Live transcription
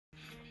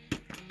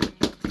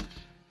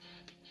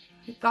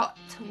got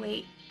to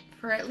wait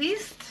for at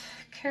least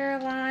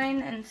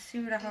Caroline and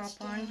Sue to hop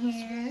on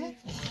here.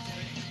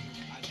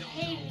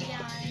 Hey,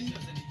 John.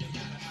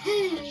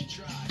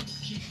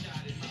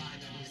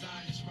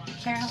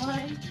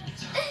 Caroline.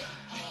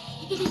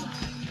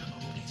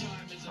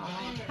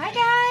 Hi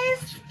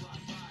guys.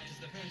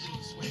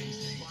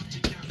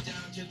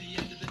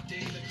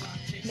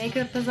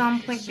 Makeup is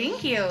on point.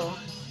 Thank you.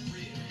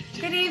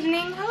 Good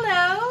evening.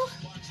 Hello.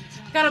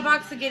 Got a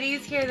box of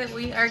goodies here that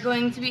we are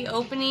going to be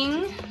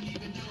opening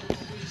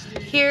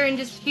here in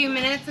just a few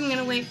minutes. I'm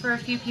gonna wait for a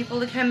few people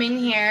to come in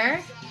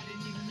here.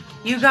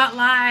 You got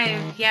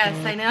live. Yes,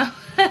 I know.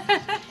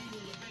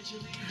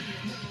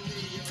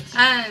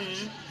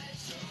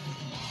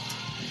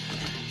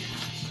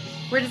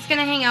 We're just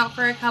gonna hang out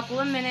for a couple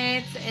of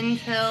minutes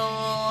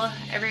until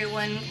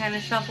everyone kind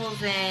of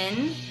shuffles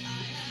in.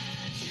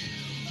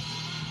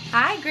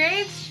 Hi,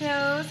 Graves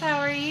Shows. How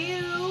are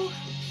you?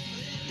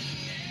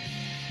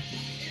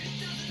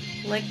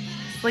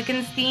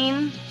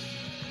 Slickenstein.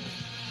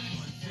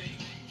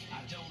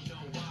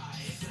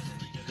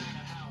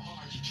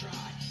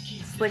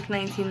 Slick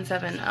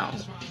 1970.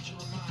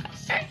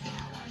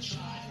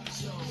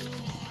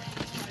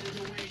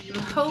 I'm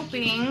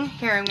hoping,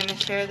 here I'm going to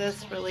share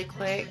this really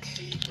quick.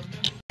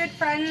 Good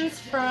friends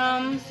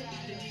from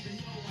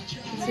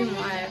Zoom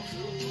Live.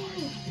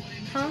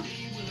 Huh?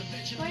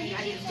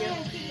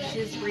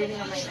 She's breathing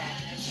on my back.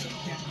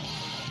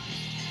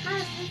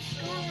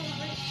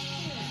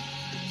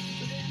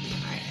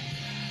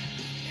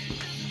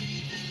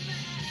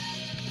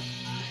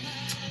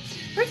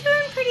 We're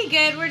doing pretty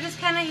good. We're just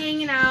kind of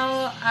hanging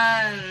out.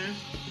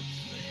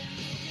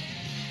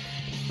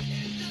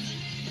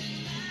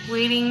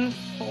 Waiting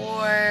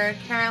for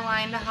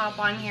Caroline to hop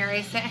on here.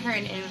 I sent her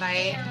an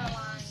invite.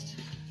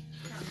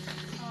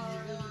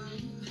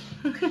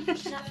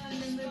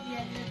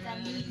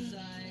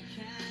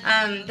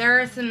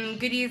 There are some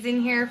goodies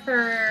in here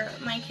for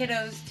my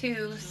kiddos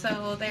too,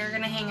 so they're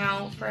gonna hang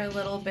out for a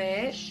little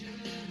bit.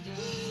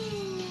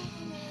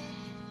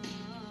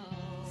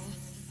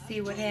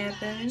 See what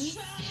happens.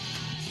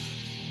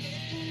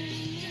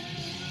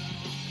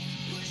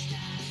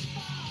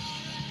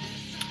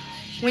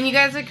 When you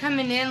guys are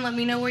coming in, let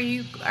me know where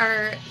you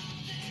are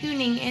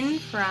tuning in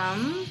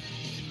from.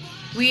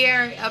 We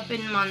are up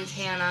in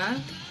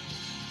Montana.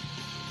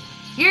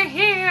 You're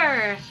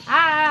here!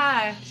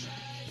 Ah!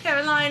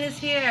 Caroline is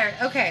here.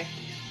 Okay.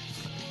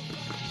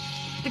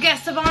 The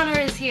guest of honor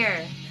is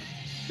here.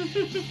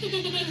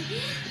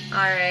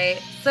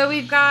 Alright. So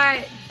we've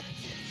got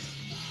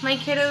my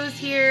kiddos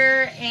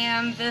here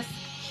and this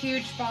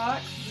huge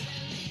box.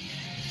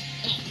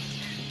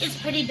 It's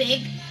pretty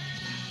big.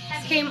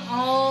 This came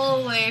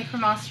all the way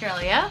from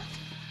Australia.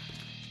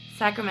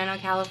 Sacramento,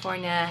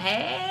 California.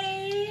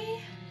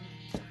 Hey!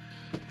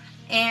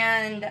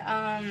 And,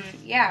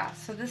 yeah,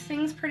 so this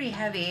thing's pretty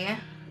heavy.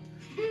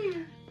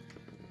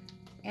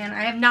 And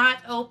I have not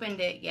opened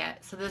it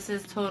yet. So this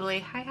is totally,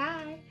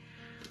 hi.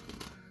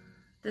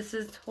 This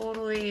is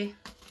totally...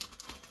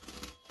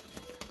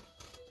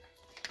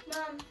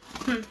 Mom,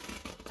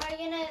 are you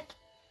gonna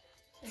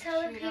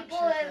tell the people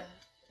that...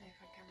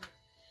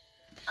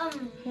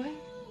 What?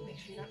 Make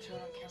sure you don't show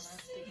it on camera.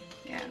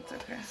 Yeah, it's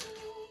okay.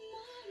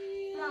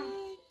 Mom,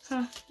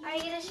 Huh? are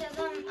you gonna show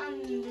them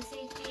the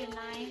safety of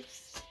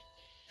knives?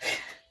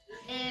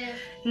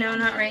 No,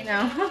 not right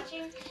now.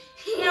 Watching?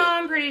 No,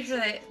 I'm pretty sure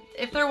that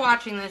if they're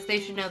watching this, they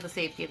should know the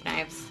safety of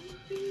knives.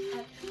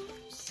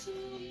 Because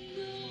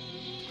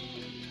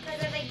I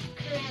like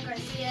Karina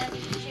Garcia,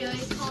 she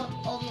always called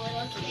all the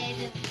little kids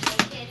and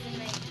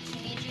like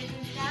teenagers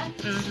and stuff.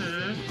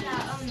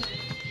 Mm-hmm.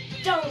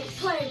 Don't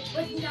play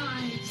with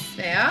knives.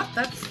 Yeah,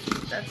 that's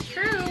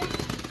true.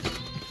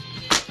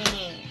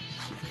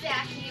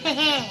 Exactly.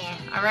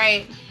 All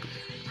right.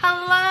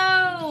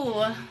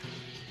 Hello,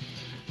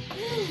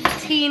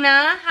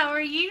 Tina. How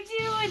are you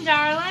doing,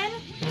 darling?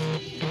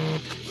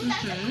 Ooh,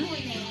 that's a cool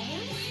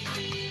name.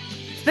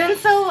 It's been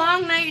so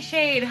long,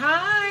 Nightshade.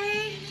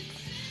 Hi.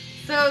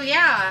 So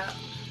yeah,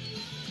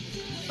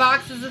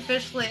 box is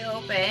officially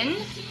open.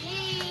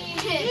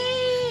 Yay.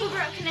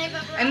 Can I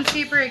bubble wrap? I'm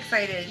super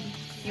excited.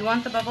 You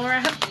want the bubble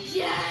wrap?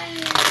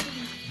 Yes.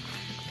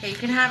 Okay, you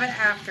can have it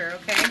after,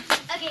 okay?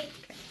 Okay.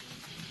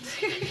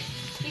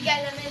 You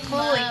guys are in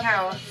Holy love.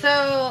 cow.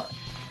 So,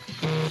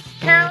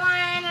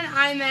 Caroline and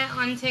I met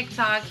on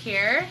TikTok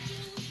here.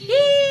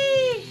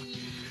 Yee!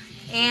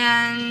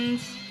 And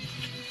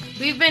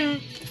we've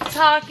been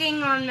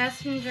talking on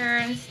Messenger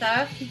and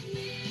stuff.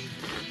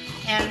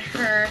 And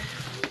her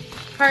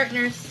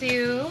partner,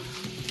 Sue.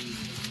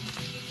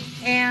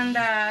 And,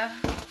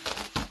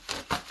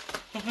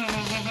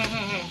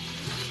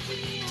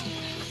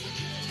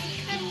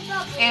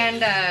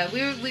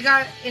 we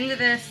got into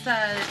this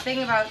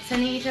thing about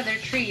sending each other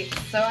treats.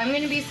 So I'm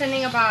going to be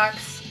sending a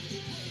box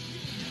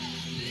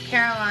to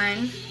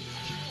Caroline.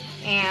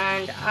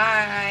 And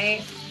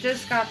I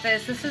just got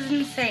this. This is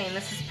insane.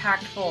 This is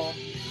packed full.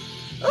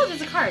 Oh,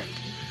 there's a card.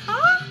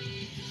 Huh?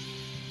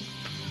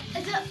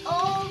 Is it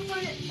all for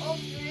all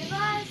three of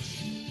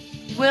us?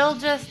 Will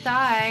just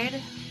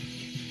died.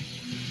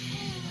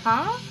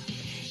 Huh?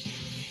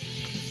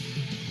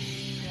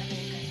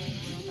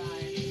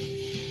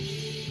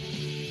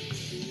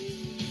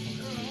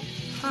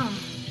 Huh.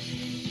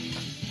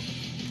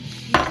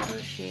 Who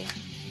is she?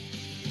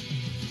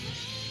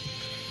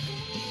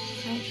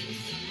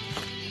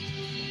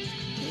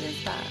 Who is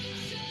that?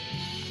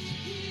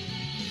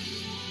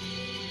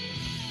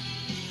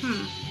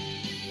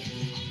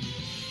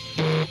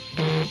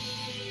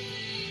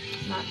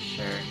 Not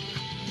sure.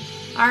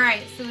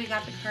 Alright, so we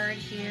got the card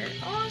here.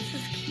 Oh, this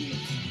is cute.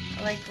 I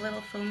like the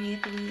little foamy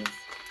thingies.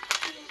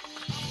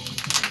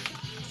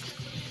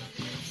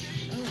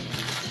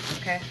 Oh,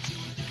 okay.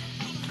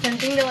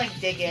 Tempting to like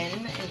dig in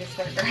and just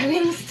start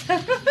grabbing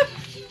stuff.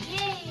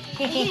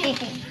 Yay!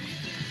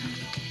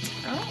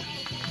 Oh.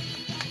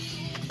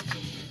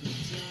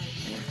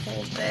 And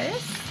hold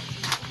this.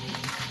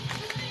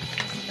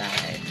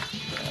 Side.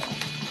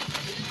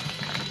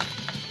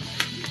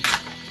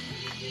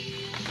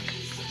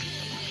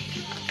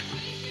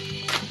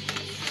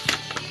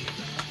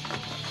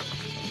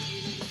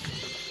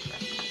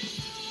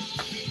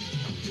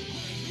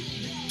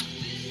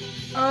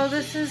 Oh,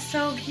 this is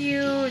so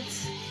cute.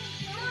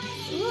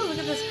 Ooh, look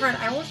at this card.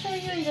 I will show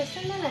you in just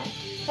a minute.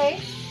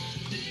 Okay?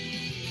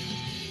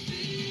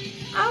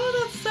 Oh,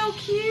 that's so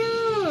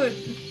cute.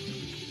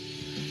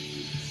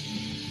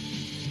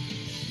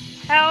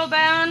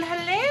 Hellbound,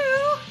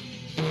 hello.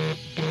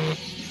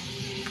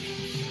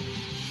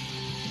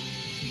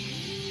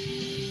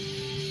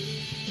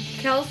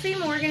 Kelsey,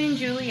 Morgan, and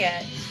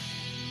Juliet.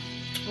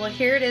 Well,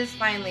 here it is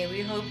finally.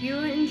 We hope you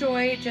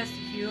enjoy just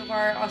a few of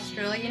our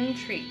Australian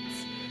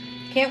treats.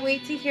 Can't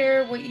wait to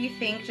hear what you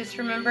think. Just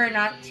remember,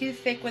 not too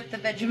thick with the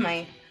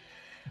Vegemite.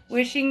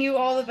 Wishing you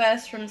all the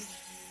best from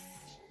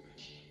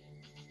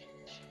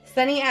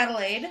Sunny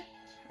Adelaide.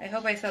 I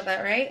hope I said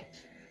that right.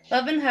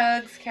 Love and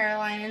hugs,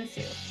 Caroline and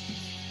Sue.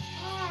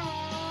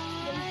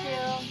 Thank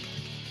you.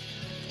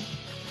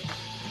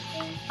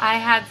 I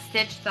had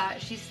stitched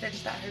that. She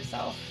stitched that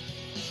herself.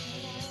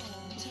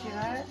 See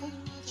that?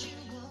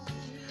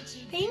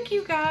 Thank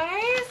you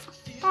guys.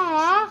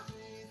 Aww.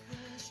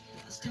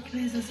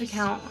 Recognize this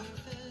account.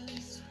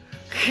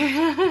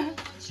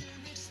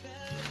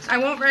 I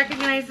won't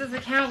recognize this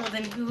account. Well,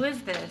 then who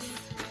is this?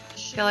 I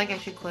feel like I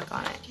should click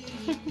on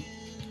it.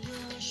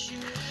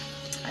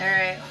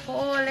 Alright,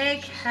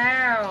 holy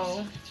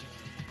cow.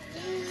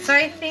 So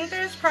I think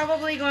there's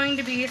probably going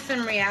to be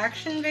some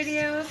reaction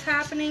videos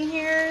happening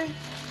here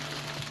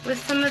with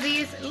some of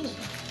these. Ooh.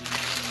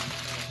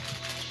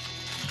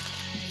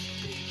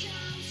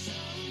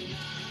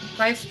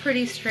 Life's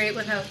pretty straight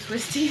without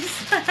twisties.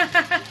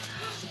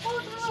 Oh,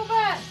 look at the little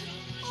bat.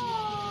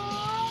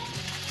 Aww.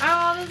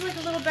 Oh, there's like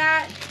a little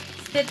bat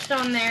stitched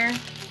on there.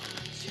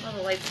 Oh,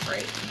 the light's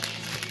bright.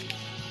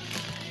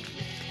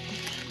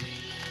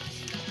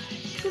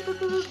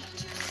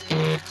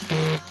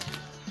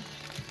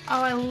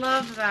 Oh, I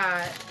love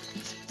that.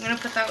 I'm gonna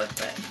put that with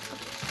the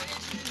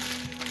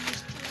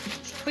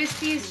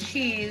Twisties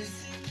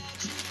cheese.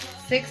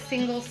 6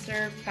 single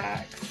serve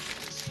packs.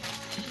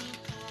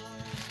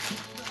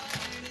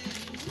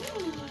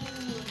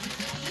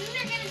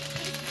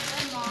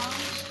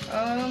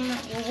 Well,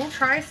 we'll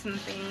try some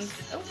things.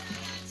 Oh,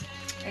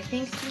 I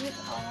think these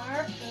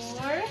are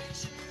for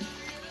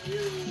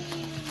you.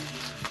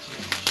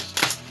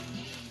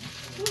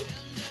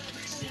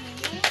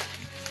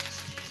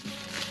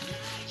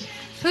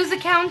 Whose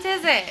account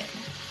is it?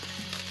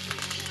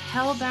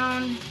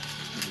 Hellbound.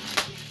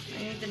 I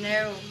need to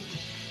know.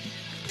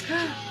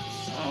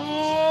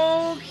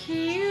 Oh,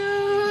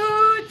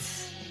 cute.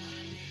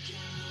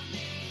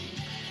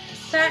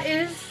 That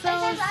is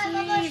so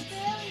sweet.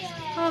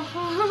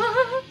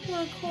 Oh,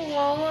 the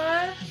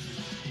koala.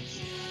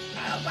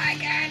 Oh my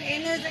god,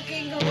 and there's a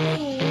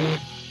kangaroo.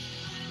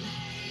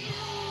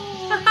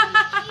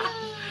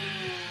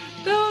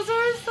 Those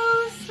are so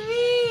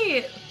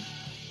sweet.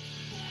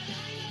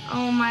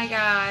 Oh my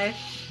gosh.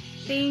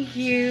 Thank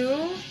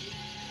you.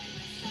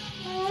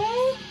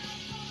 Oh,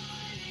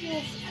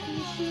 little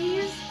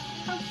squishies.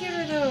 How cute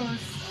are those?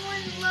 Oh, I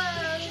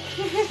love.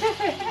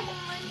 Oh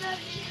my god.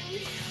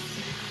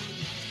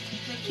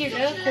 Cute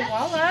little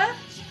koala.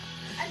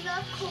 I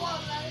love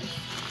koalas.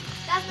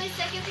 That's my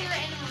second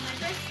favorite animal. My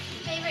first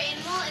favorite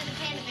animal is a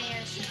panda bear.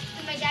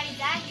 And my daddy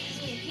died gave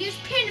me a huge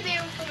panda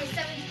bear for my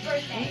 7th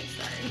birthday.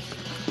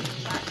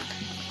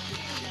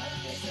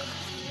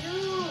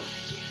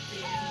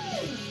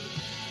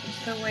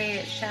 The way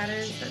it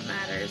shatters that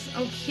matters.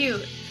 Oh,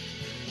 cute.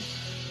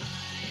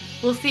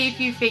 We'll see if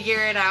you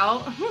figure it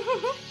out.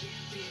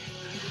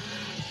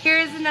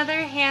 Here's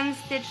another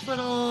hand-stitched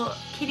little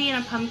kitty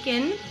and a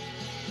pumpkin.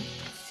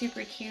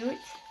 Super cute.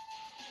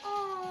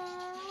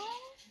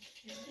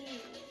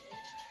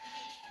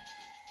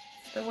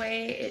 It's the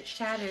way it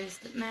shatters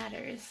that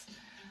matters.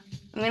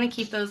 I'm going to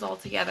keep those all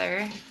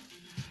together.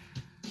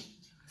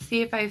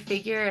 See if I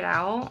figure it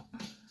out.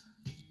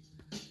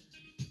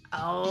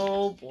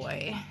 Oh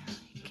boy.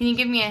 Can you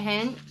give me a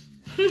hint?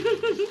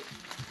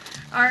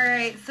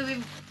 Alright, so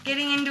we're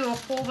getting into a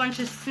whole bunch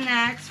of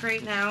snacks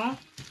right now.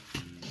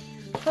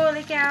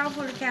 Holy cow,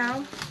 holy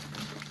cow.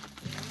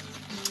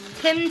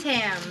 Tim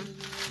Tam.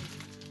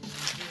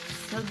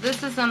 So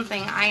this is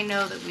something I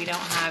know that we don't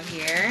have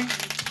here.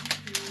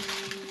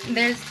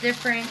 There's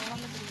different...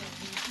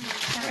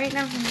 Not right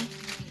now, honey.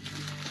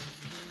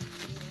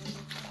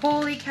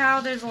 Holy cow,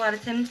 there's a lot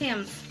of Tim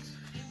Tams.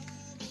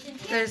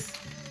 There's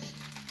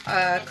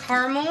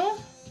caramel.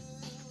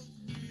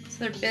 So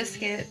they're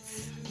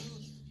biscuits.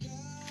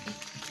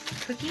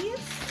 Cookies.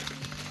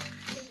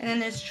 And then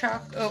there's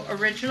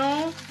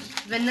original,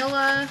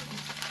 vanilla,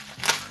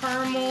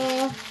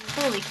 caramel.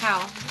 Holy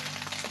cow.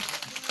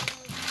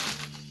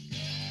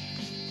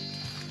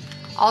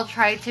 I'll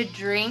try to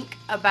drink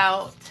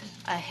about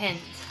a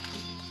hint.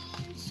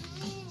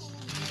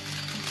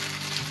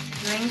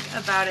 Drink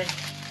about it.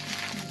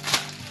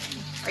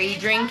 Are you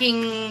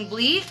drinking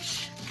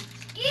bleach?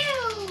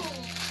 Ew!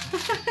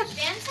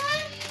 Fanta?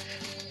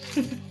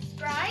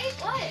 Sprite?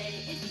 What?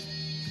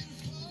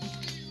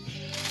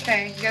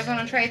 Okay, you guys want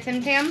to try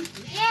Tim Tam?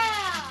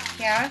 Yeah!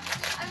 Yeah?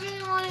 I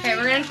really want to. Okay,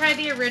 we're going to try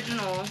the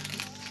original.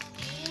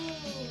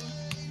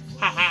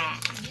 Haha.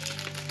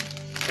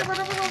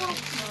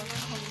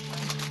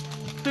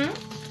 Hmm?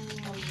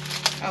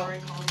 Oh.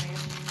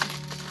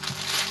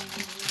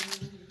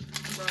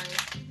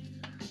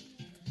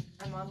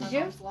 I'm on my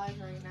Yeah. mom's live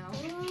right now.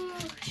 Ooh.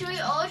 Should we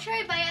all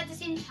try bite at the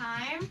same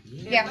time?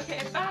 Yeah.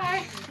 Okay,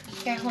 bye.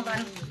 Okay, hold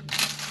on.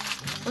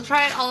 We'll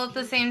try it all at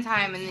the same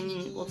time and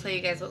then we'll tell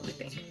you guys what we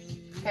think.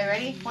 Okay,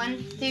 ready? 1,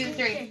 2,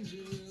 3.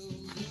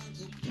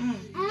 Mm.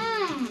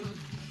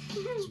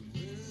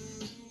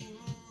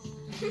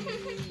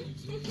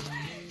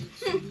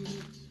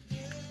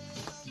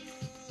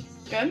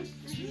 Good?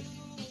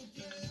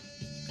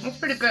 That's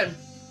pretty good.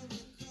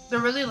 They're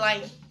really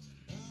light.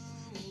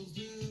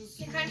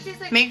 It kind of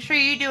tastes like. Make sure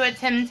you do a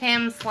Tim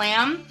Tam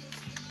Slam.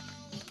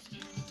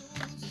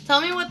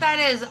 Tell me what that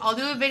is. I'll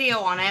do a video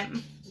on it.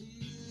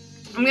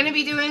 I'm going to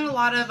be doing a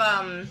lot of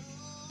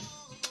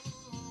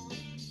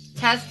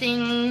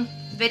testing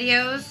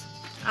videos.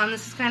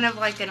 This is kind of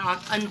like an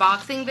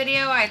unboxing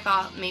video. I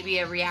thought maybe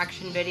a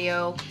reaction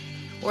video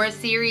or a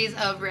series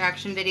of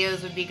reaction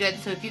videos would be good.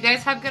 So if you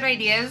guys have good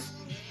ideas,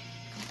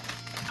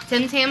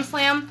 Tim Tam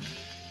Slam.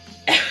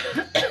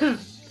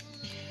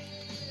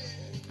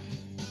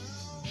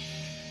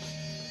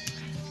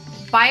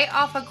 Bite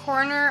off a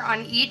corner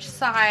on each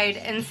side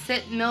and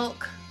sip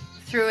milk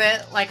through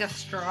it like a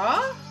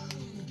straw?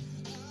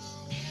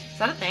 Is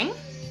that a thing?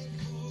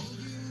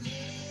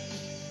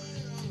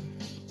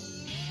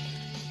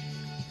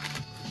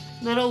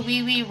 Little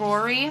wee wee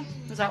Rory.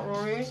 Is that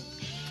Rory?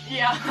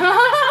 Yeah.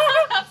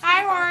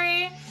 Hi,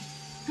 Rory.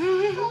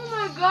 Oh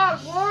my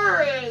god,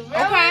 Rory. Really?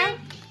 Okay.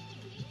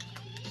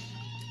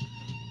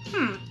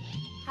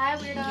 Hi,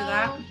 Do weirdo.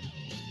 that.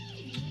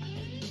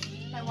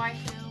 My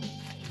waifu.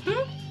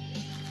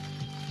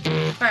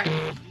 Okay.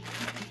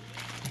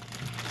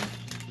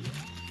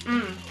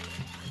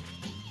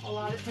 A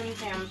lot of Tim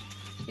Tams.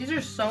 These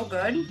are so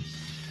good.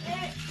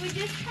 We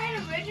just tried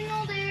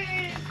original.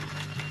 There's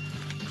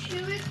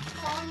chewy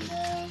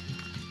combo.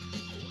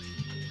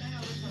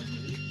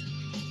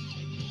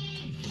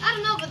 I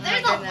don't know, but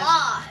there's a goodness.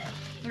 lot.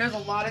 There's a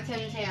lot of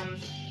Tim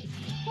Tams.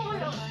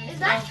 Is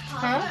that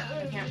Huh?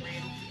 chocolate? I can't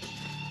read.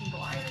 I'm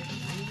blind.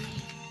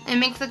 It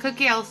makes the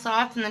cookie all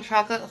soft and the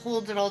chocolate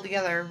holds it all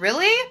together.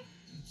 Really?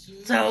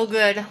 So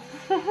good.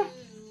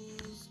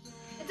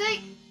 It's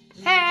like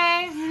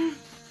Hey.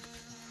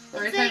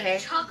 Where's it's her like hay?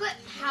 chocolate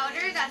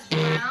powder that's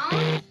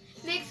brown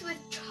mixed with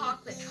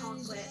chocolate.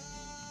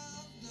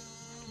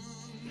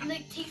 And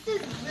like tastes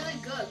really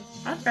good.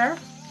 That's fair.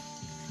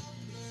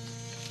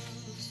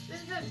 This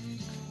is good.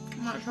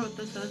 I'm not sure what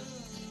this is.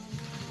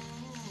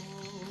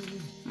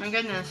 My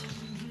goodness.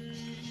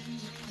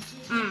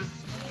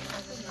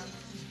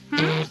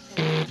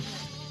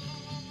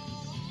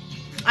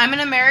 I'm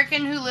an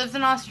American who lives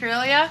in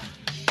Australia.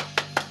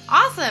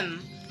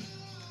 Awesome.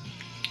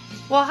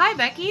 Well, hi,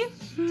 Becky.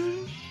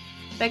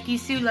 Becky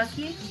Sue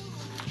Lucky.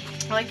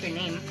 I like your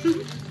name.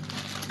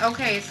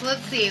 Okay, so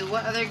let's see.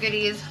 What other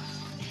goodies?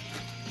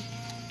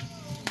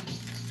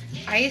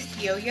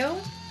 Iced yo-yo.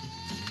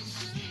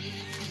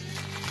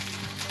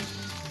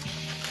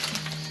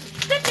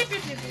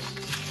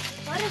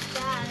 What is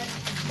that?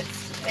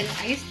 It's an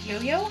iced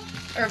yo-yo?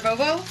 Or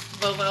Bobo?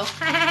 Bobo.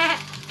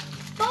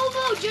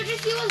 Bobo! Did you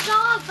see what's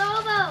dog?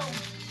 Bobo!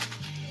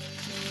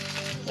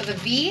 With a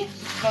V?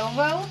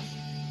 Bobo?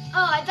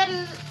 Oh, I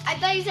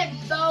thought you said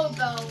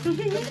Bobo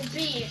with a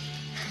B.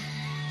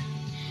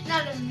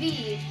 Not a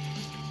V.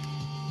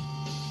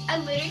 I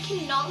literally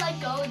cannot let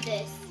go of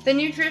this. The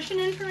nutrition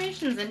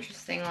information is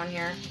interesting on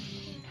here.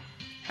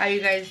 How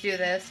you guys do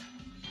this.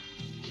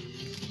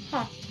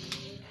 Huh.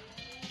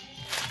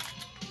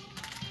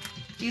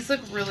 These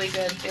look really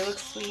good. They look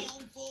sweet.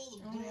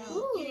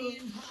 Ooh.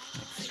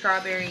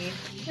 Strawberry.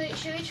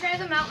 Should we try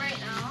them out right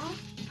now?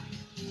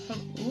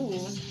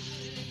 Ooh.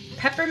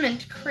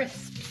 Peppermint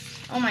crisps.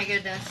 Oh my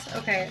goodness.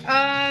 Okay.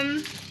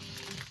 Well,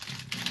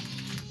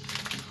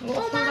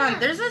 hold on.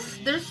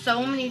 There's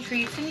so many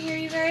treats in here,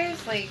 you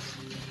guys. Like,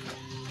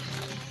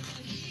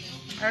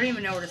 I don't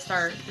even know where to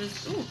start.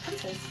 There's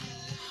pencils.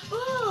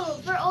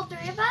 Ooh, for all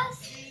three of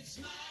us?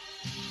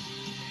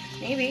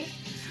 Maybe.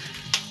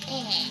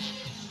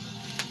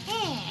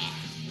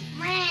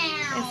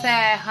 Meow. It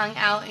said I hung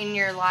out in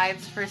your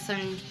lives for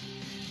some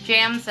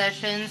jam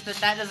sessions, but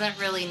that doesn't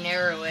really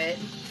narrow it.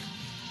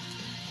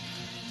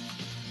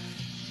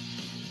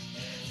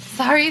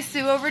 Sorry,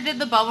 Sue overdid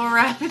the bubble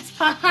wrap. It's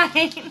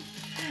fine.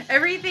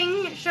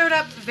 Everything showed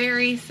up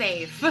very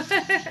safe.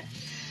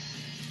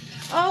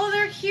 Oh,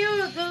 they're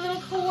cute. The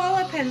little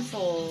koala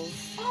pencils.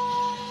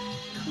 Oh,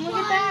 Look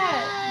at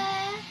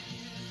that.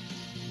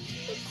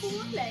 The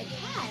koala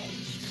cat.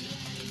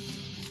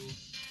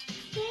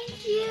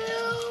 Thank you.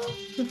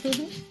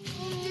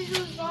 Oh, this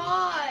is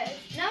hot.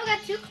 Now we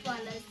got 2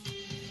 koalas.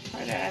 My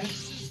God.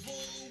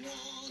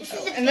 This Oh,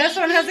 is the and this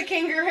one baby. has a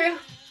kangaroo.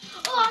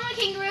 Oh, I'm a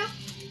kangaroo.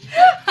 You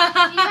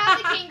have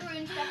the kangaroo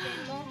and stuff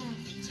animal.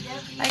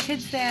 I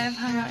could say I've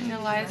hung out in your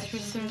lives for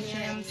some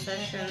jam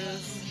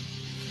sessions.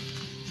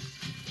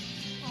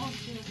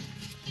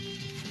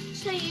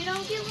 So you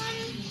don't get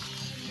one?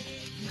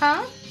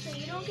 Huh? So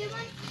you don't get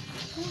one?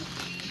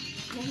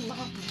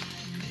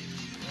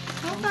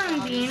 Hold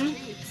on, Bean.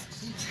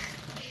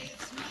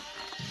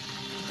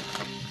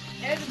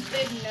 It has a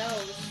big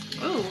nose.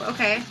 Ooh,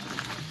 okay.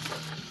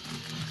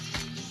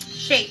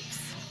 Shapes.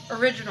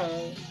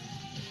 Original.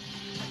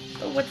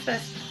 Oh, what's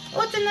this?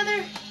 Oh, it's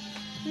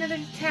another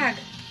tag.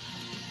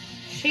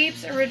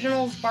 Shapes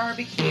Originals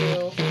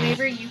Barbecue.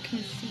 Flavor you can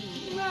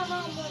see.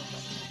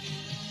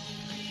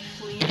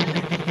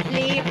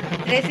 Flavor.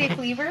 Did I say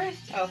flavor?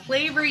 Oh,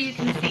 flavor you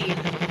can see.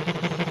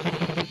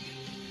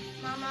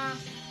 Mama.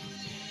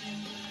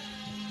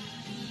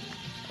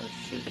 Oh,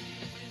 shoot.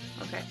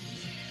 Okay.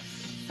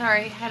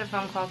 Sorry, had a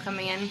phone call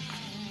coming in.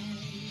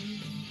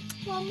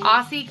 Mama.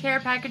 Aussie care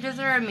packages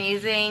are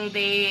amazing.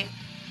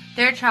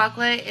 Their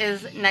chocolate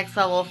is next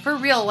level. For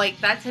real, like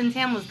that Tim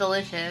Tam was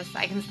delicious.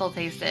 I can still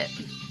taste it.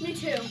 Me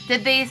too.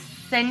 Did they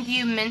send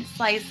you mint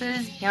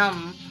slices?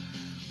 Yum.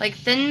 Like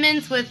thin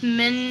mints with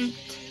mint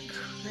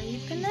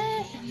crepe in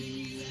it?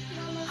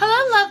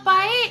 Hello, Love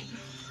Bite.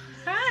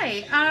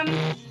 Hi.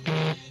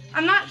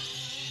 I'm not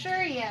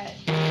sure yet.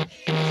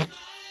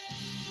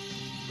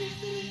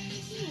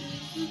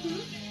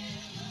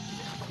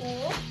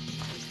 Cool.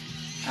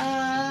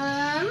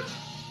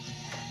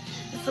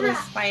 This little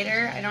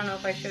spider. I don't know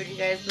if I showed you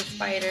guys the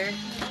spider.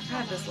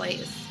 God, this light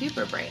is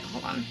super bright.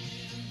 Hold on.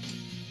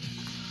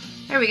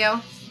 There we go.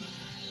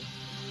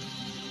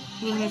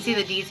 You can see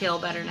the detail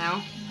better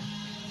now.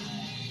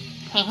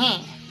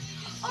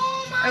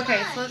 Oh my.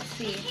 Okay, so let's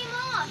see. It came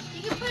off.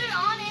 You can put it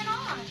on and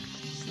on.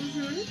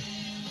 Mm-hmm.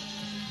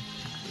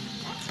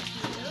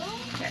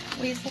 Here,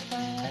 will you slip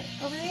that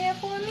over there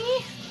for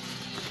me?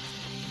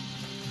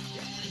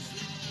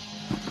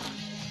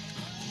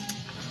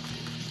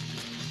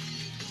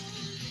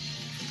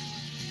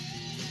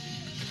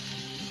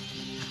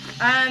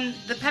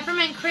 The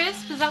peppermint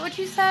crisp, is that what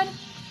you said?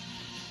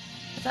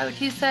 Is that what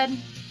you said?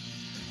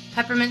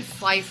 Peppermint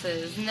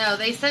slices. No,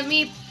 they sent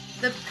me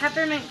the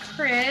peppermint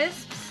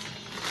crisps.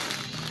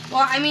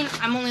 Well, I mean,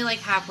 I'm only like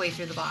halfway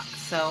through the box,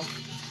 so.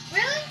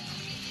 Really?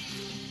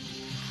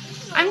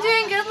 I'm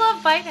doing good,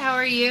 Love Bite. How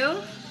are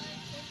you?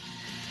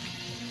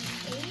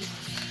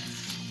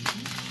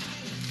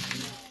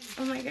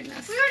 Oh my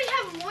goodness. We already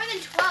have more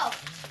than 12.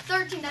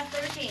 13, that's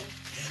 13.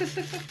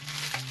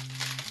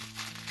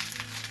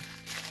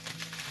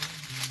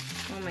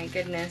 Oh my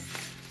goodness.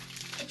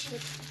 Itchy.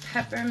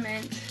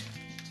 Peppermint.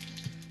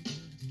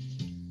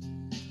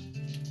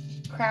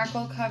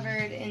 Crackle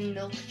covered in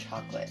milk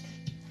chocolate.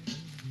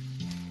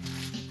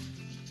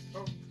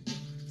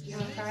 You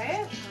want to try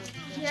it?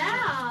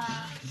 Yeah.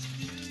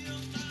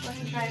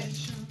 Let me try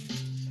it.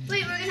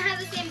 Wait, we're gonna have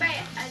the same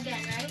bite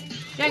again, right?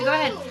 Yeah, go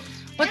ahead. Ooh,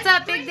 What's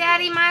that's up, Big sprinkles.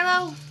 Daddy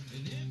Milo?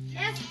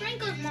 That's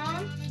sprinkles,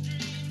 Mom.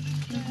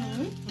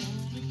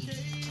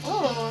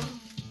 Oh.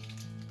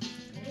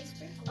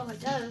 Oh, it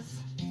does.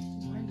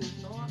 Mine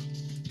does not.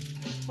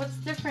 What's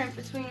different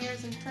between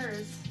yours and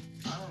hers?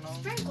 I don't know.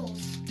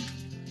 Sprinkles.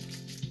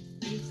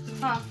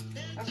 Huh.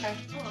 Okay.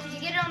 Oh, did you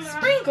get it on the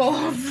wrong?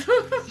 Sprinkles.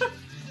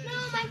 No,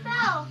 I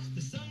fell.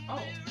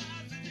 Oh.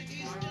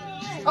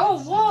 Oh,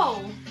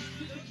 whoa.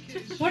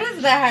 What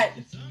is that?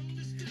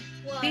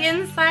 What? The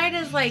inside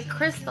is like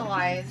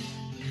crystallized.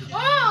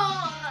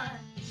 Oh!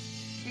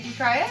 Did you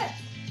try it?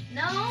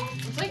 No.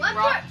 It's like What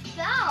rock. part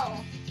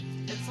fell?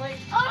 It's like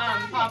Oh,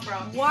 found pop it.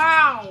 rock.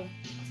 Wow.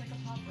 It's like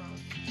a pop rock.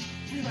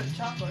 But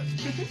chocolate.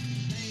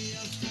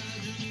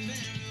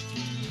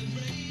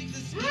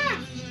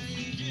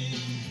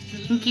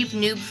 Mm. You keep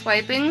noob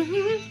swiping.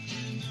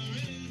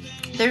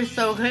 They're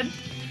so good.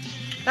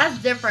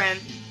 That's different.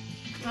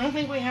 I don't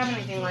think we have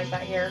anything like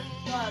that here.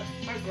 What?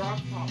 Like rock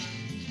pop.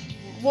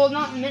 Well,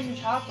 not mint and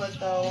chocolate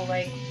though.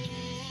 Like,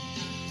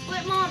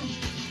 Wait, Mom.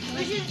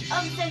 We should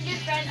send your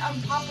friend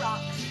Pop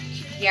Rocks.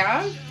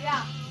 yeah,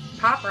 Yeah.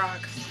 Pop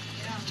Rocks.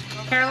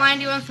 Caroline,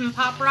 do you want some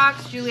Pop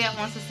Rocks? Juliet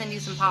wants to send you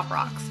some Pop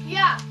Rocks.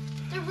 Yeah.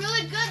 They're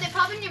really good. They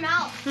pop in your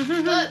mouth.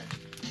 Good.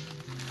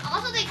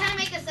 Also, they kind of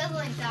make a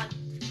sizzling sound.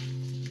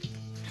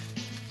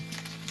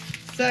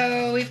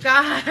 So we've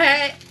got,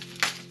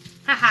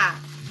 haha.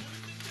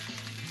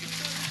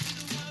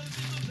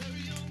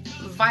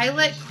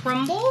 Violet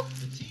Crumble.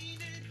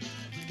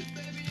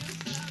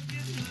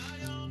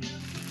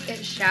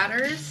 It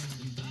shatters.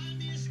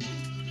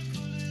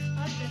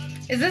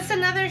 Is this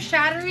another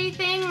shattery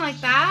thing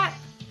like that?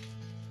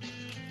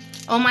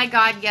 Oh my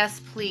god, yes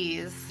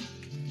please.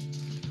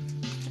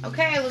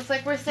 Okay, looks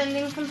like we're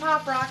sending some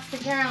Pop Rocks to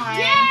Caroline.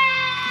 Yay!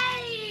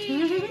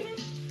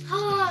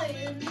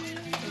 Hi.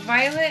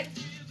 Violet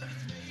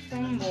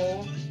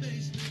Crumble.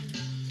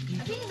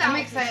 I think I'm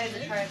excited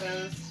to try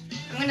those.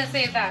 I'm gonna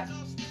save that.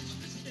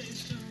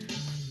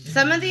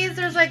 Some of these,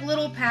 there's like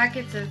little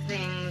packets of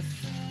things.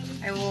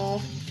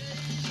 I'll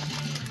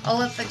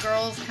let the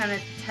girls kind of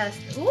test.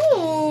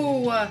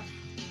 Ooh!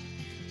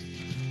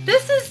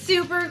 This is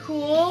super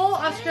cool.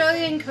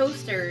 Australian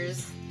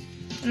coasters.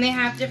 And they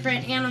have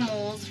different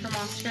animals from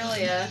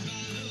Australia.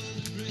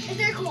 Is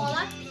there a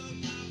koala?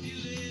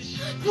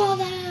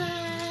 Koala!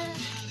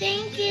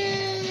 Thank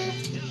you!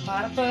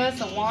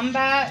 Platypus, a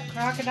wombat,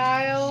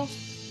 crocodile,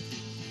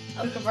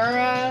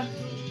 kookaburra,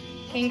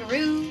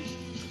 kangaroo.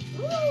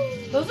 Ooh.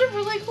 Those are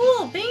really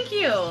cool. Thank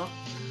you.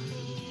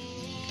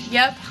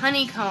 Yep,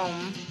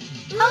 honeycomb.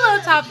 Hello,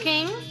 Top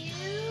King.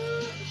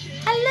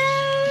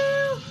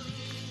 Hello.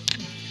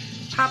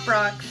 Pop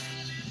Rocks.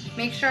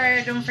 Make sure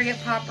I don't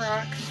forget Pop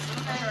Rocks.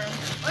 Or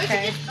you Okay.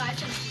 can just buy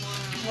some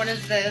tomorrow. What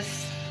is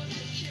this?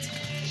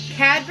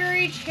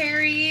 Cadbury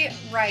Cherry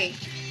Ripe.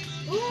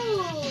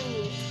 Ooh.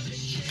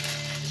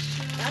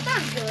 That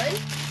sounds good.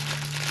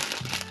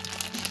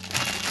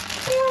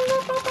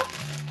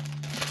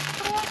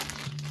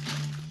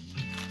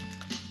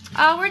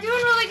 We're doing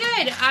really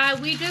good.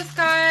 We just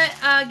got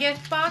a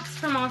gift box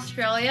from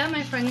Australia.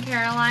 My friend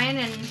Caroline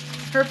and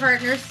her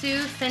partner Sue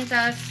sent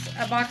us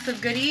a box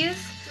of goodies.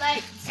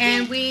 Like,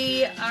 And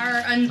we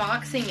are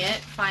unboxing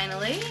it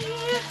finally.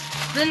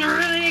 It's been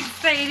really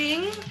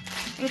exciting.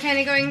 And kind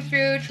of going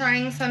through,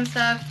 trying some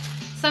stuff.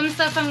 Some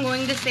stuff I'm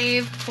going to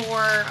save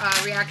for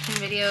reaction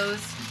videos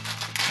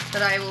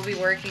that I will be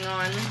working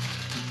on.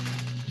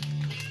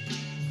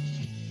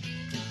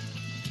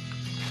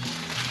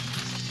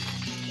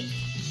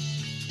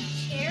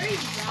 cherry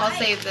I'll ripe.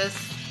 save this.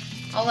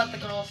 I'll let the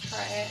girls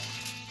try it.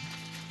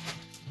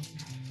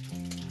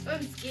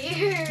 I'm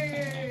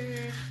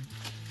scared.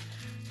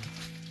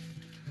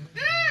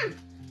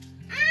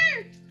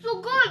 So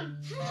good.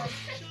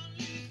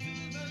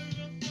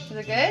 Is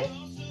it good?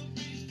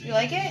 You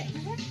like it?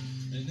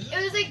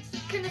 It was like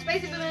kind of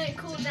spicy, but then it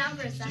cooled down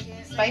for a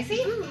second. Spicy?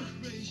 Ooh.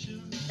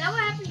 That what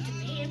happened to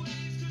me.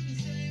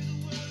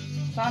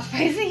 It's not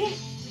spicy?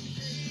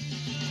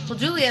 Well,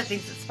 Julia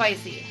thinks it's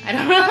spicy. I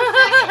don't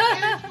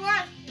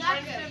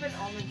That's Kind of an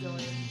almond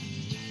joy.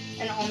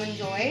 An almond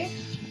joy?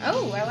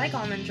 Oh, I like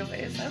almond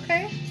joys.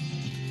 Okay.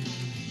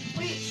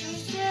 Wait, should we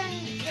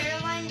send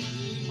Caroline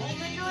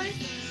almond joys?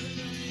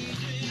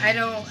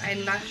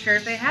 I'm not sure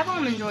if they have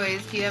almond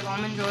joys. Do you have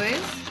almond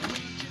joys?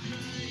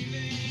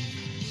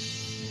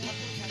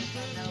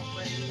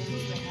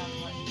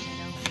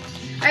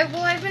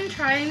 I've been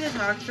trying to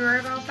talk to her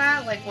about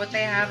that, like what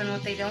they have and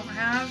what they don't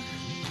have.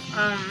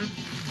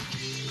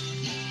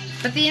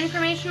 But the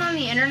information on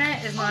the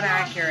internet is not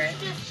accurate.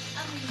 Just,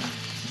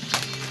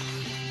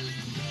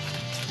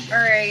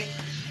 Alright.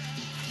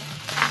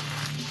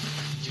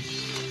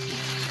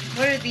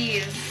 What are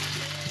these? does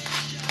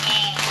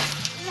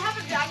it have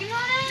a dragon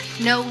on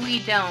it? No, we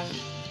don't.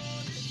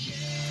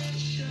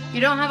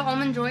 You don't have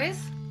almond joys?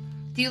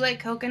 Do you like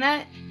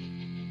coconut?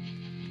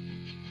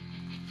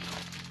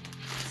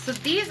 So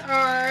these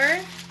are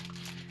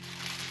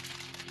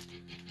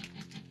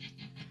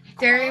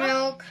dairy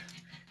milk.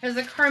 There's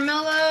a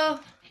Carmelo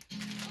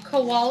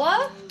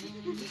koala.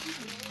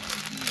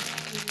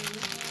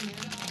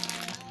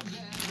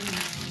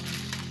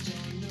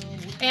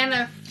 And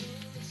a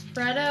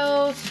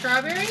Freddo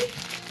strawberry.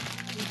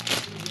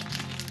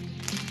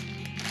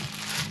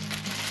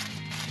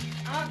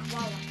 I want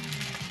koala.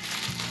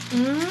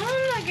 I'm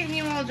not getting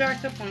you all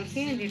jacked up on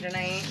candy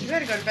tonight. You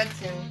gotta go to bed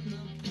soon.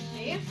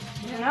 Me? Yeah.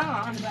 In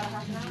about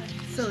half an hour.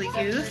 Silly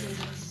goose.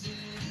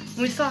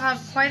 We still have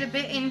quite a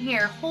bit in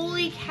here.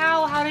 Holy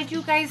cow, how did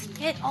you guys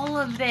fit all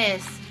of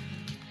this?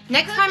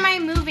 Next time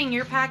I'm moving,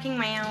 you're packing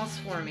my house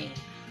for me.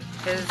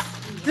 Because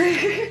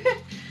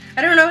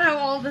I don't know how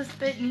all this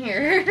fit in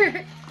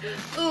here.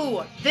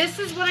 Ooh, this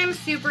is what I'm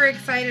super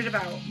excited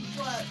about.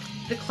 What?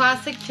 The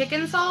classic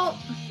chicken salt.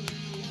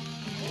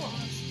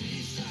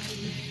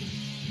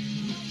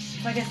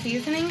 Like a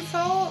seasoning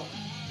salt.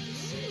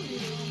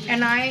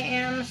 And I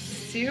am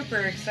super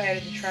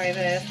excited to try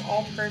this.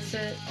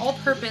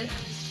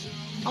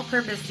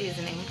 All-purpose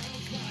seasoning.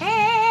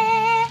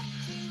 Hey!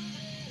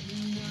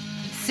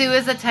 Sue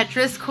is a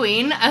Tetris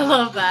queen. I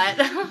love that.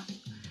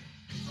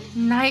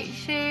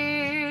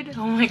 Nightshade.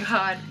 Oh my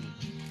god.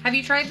 Have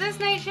you tried this,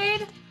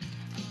 Nightshade?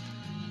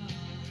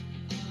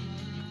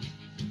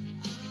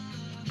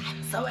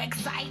 I'm so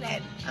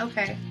excited.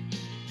 Okay.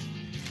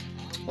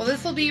 Well,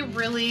 this will be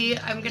really...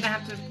 I'm gonna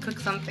have to cook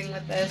something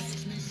with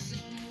this.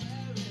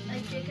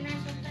 Like chicken or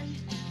something?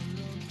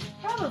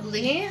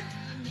 Probably.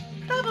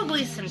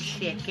 Probably some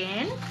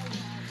chicken.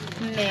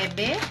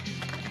 Maybe.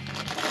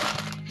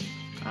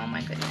 Oh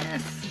my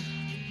goodness.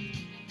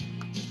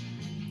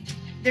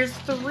 There's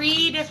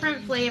 3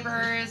 different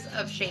flavors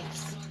of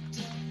shapes.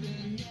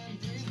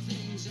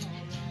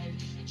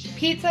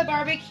 Pizza,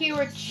 barbecue,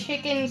 or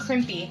chicken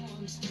crimpy.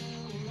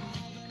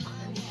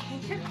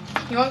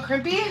 You want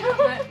crimpy?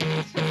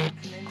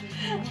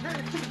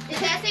 Did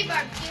that say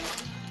barbecue?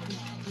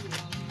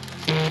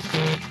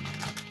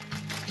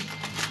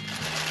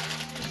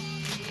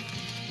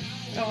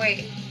 Oh,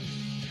 wait.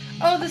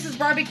 Oh, this is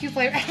barbecue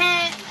flavor.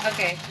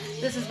 Okay,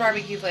 this is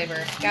barbecue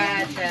flavor.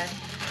 Gotcha.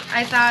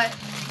 I thought...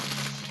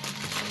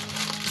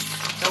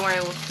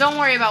 Don't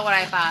worry about what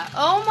I thought.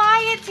 Oh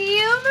my, it's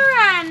you,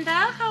 Miranda.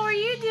 How are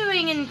you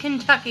doing in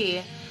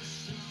Kentucky?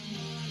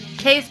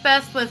 Tastes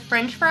best with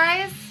French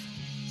fries?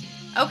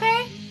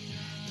 Okay.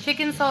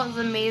 Chicken salt is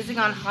amazing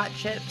on hot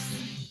chips.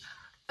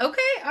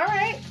 Okay,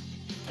 alright.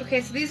 Okay,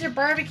 so these are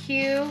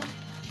barbecue.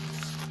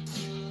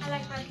 I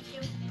like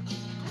barbecue.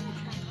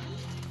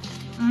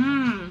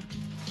 Mmm.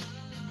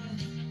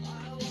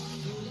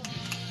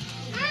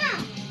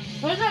 Mmm.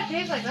 What does that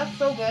taste like? That's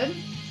so good.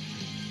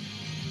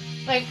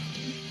 Like,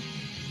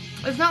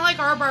 it's not like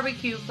our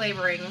barbecue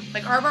flavoring.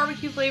 Like, our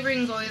barbecue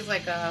flavoring is always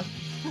like a...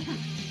 You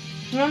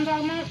know what I'm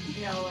talking about?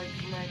 Yeah, like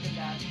American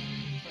Dad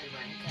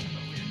flavoring, kind of a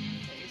weird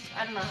taste.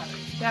 I don't know how to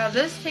explain. Yeah,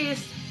 this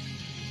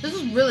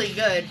is really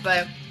good,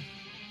 but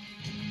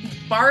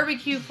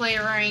barbecue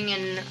flavoring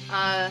in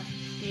the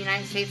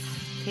United States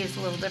tastes a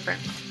little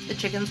different. The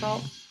chicken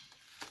salt.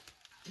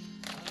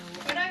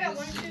 But I got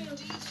one too.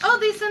 Oh,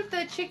 they sent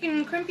the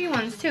chicken crimpy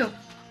ones too.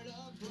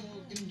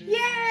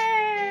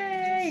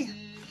 Yay!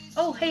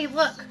 Oh, hey,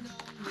 look.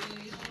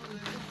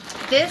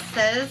 This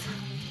says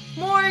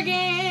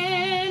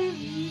Morgan.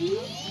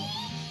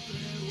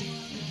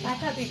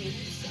 Back up, baby.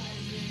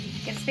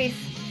 Get space.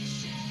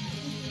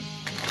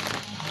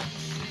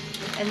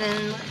 And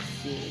then let's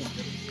see.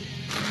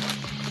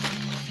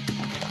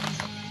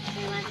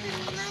 They want for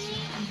me, Mommy?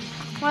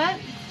 What?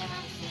 They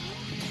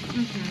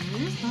want for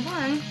me? Hold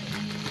on.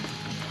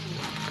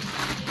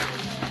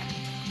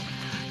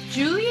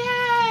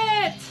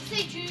 Juliet.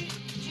 Say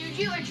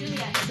Juju or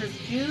Juliet? It says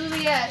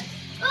Juliet.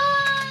 Oh,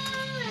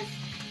 that's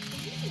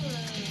cute.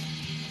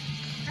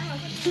 I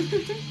love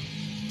it.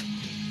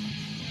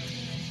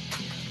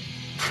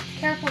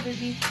 Careful,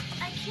 baby.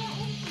 I can't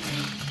open it.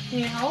 Can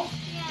you help?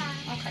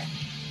 Yeah. Okay.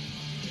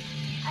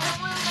 I don't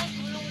want to like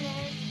ruin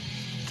it.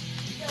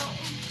 So.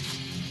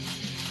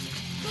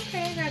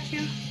 Okay, I got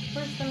you.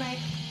 Where's the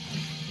knife?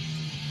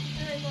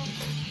 There we go.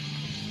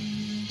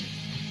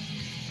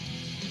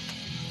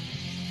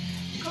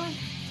 Going.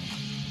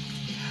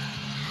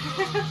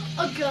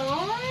 A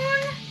gun?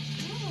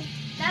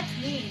 That's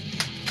me.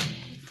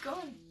 It's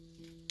going.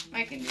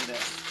 I can do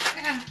this.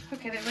 Ah,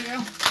 okay, there we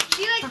go.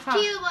 She likes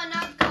teal, but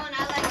not going.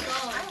 I like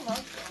gold. I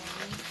love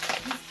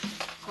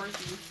going.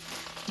 Quirky.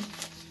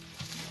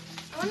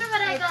 I wonder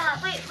what I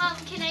got. Wait, Mom,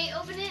 can I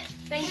open it?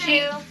 Thank Can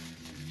you. I-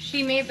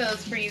 She made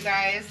those for you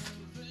guys.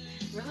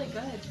 Really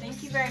good.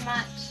 Thank you very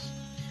much.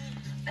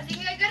 I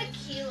think I got a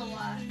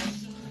kilowatt.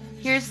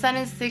 Your son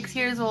is 6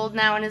 years old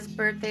now and his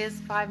birthday is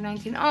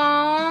 5/19. Oh,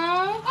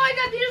 Oh, I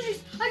got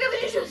Beetlejuice. I got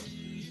Beetlejuice.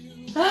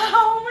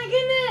 oh my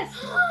goodness.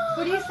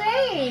 What do you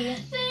say?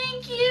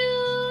 Thank you.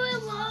 I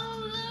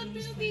love the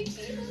movie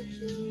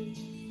Beetlejuice.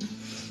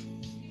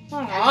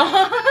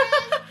 Aww.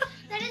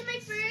 That is my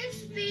first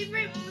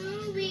favorite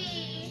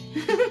movie.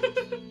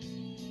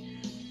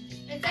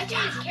 It's actually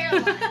his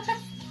Caroline.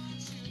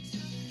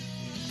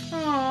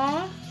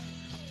 Aww.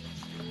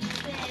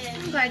 Then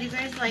I'm glad you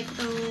guys like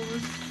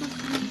those.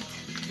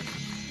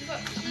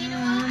 you know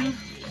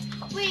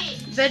what? Wait.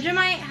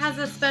 Vegemite has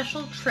a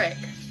special trick.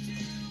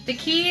 The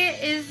key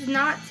is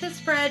not to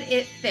spread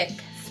it thick.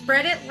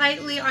 Spread it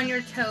lightly on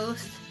your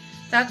toast.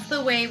 That's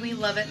the way we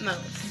love it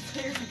most.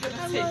 You're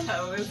gonna say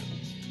toes.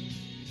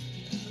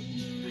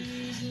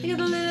 Look at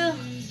the little...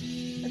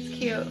 That's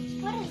cute.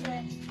 What is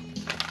it?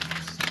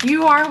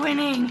 You are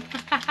winning.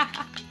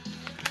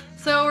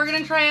 So we're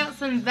gonna try out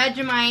some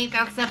Vegemite.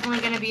 That's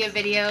definitely gonna be a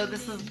video.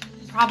 This is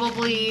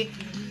probably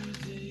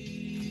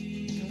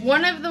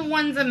one of the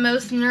ones I'm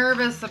most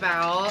nervous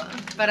about,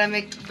 but I'm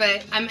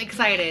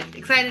excited.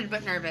 Excited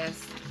but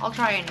nervous. I'll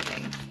try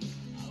anything.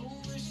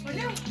 This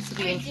will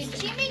be Wait, did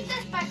interesting. she make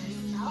this by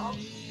herself?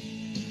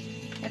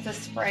 It's a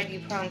spread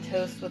you put on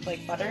toast with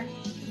like butter.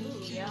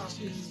 Ooh, yeah.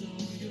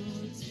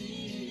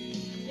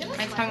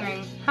 My tongue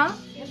ring. Huh?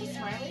 You have a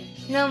smiley?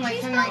 No, my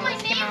She tongue spelled ring my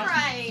just came name out.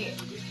 right.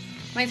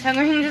 My tongue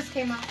ring just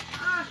came out.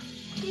 Ah,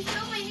 she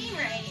spelled my name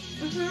right.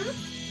 Mm-hmm.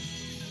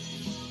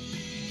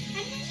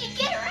 How did she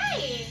get it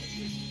right?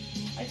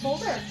 I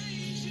told her.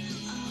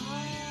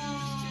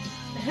 Oh.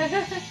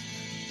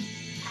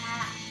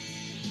 Ah.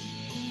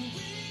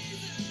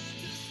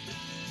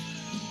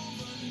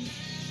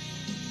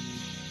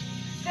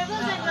 That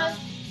was my most.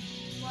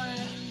 What?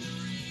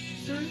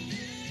 Hmm?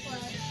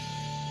 What?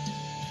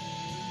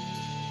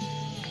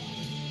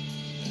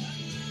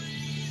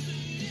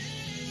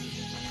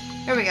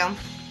 There we go.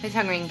 My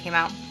tongue ring came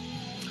out.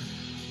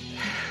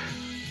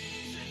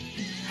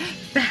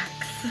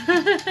 Facts.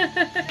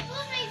 That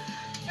was my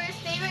first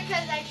favorite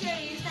because actually I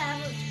used to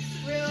have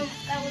room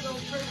that was all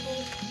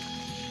purple.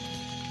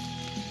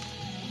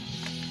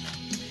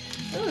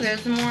 Ooh,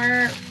 there's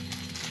more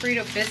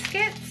Frito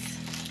biscuits.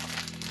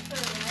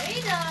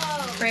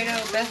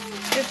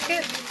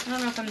 Biscuits. I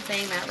don't know if I'm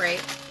saying that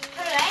right.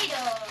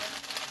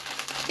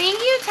 Thank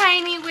you,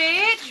 Tiny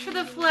Witch, for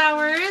the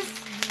flowers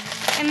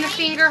and the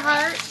finger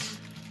heart.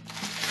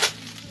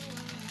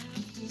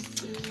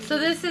 So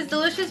this is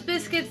delicious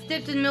biscuits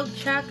dipped in milk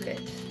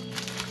chocolate.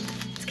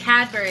 It's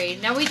Cadbury.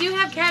 Now we do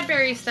have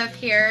Cadbury stuff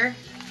here,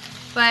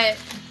 but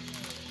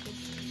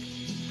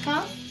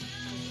huh?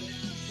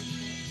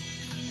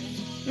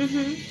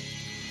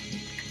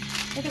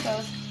 Look at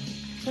those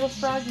little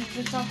froggies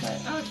with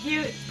chocolate. Oh,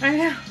 cute. I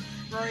know.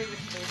 Rory was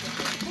crazy.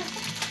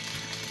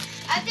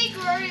 I think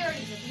Rory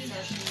already did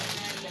that.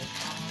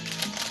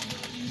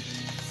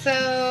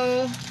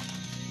 So,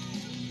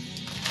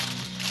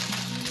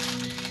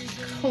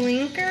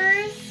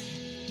 clinkers,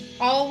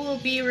 all will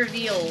be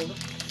revealed.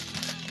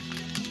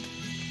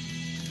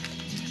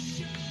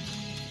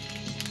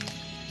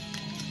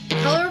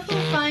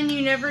 Colorful fun,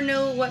 you never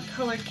know what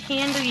color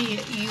candy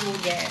you will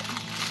get.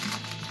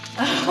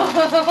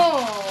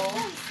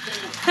 Oh.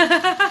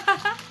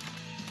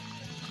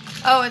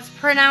 Oh, it's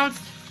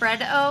pronounced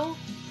Freddo.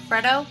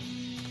 Freddo?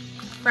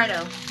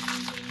 Freddo.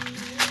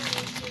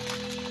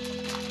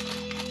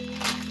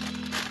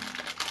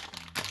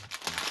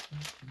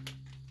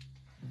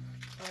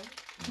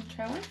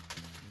 Try one?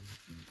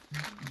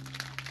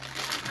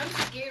 I'm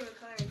scared of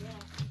color, yeah.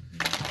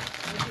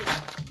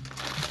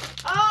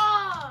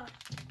 Oh!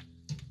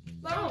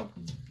 Oh.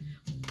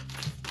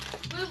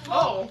 Blue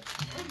Oh.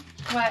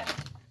 What?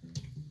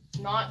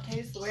 Not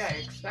taste the way I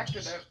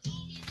expected it.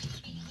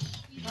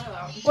 Try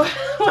that.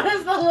 What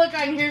is the look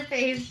on your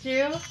face,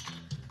 Drew?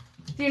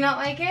 Do you not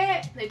like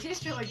it? They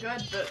taste really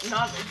good, but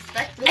not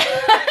expected.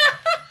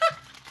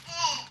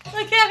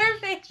 Look at her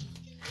face.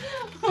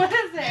 What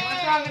is it?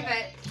 What's wrong with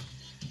it?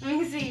 Let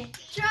me see.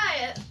 Try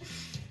it.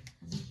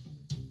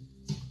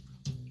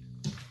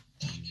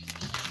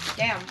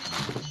 Damn.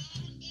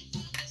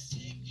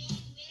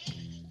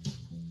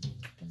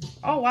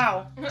 Oh,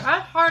 wow.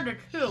 That's hard to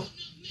chew.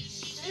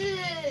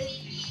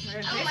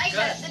 I don't like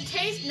it. The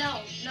taste,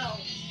 no. Not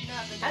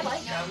the taste. I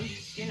like no. them.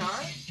 Do you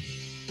not?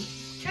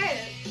 Try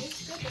it.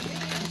 It's good to me.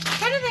 I'm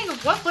trying to think of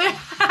what flavor.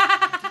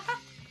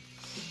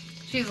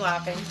 She's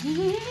laughing.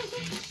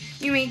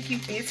 You make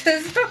cute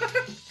faces.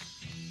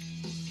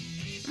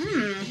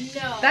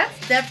 No.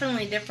 That's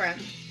definitely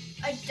different.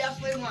 I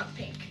definitely want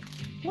pink.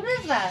 What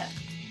is that?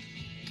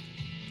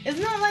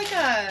 Isn't that like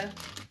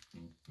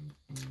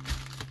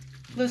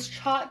those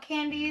chalk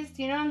candies?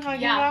 Do you know what I'm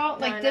talking about?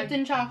 No, Like dipped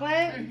in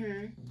chocolate?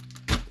 Mm-hmm.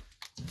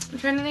 I'm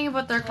trying to think of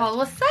what they're called.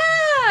 What's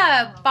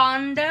up,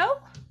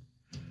 Bondo?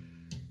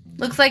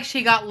 Looks like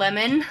she got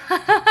lemon.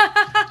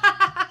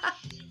 I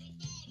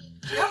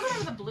don't know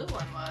where the blue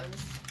one was.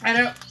 I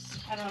don't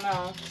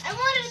know. I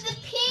wanted the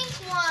pink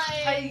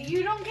one.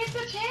 You don't get to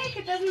pick.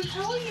 It doesn't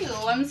tell you.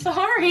 I'm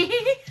sorry.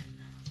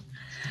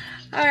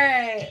 All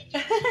right.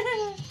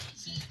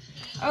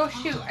 Oh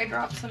shoot! I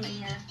dropped some in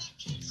here.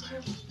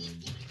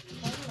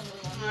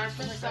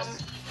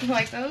 You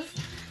like those?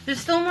 There's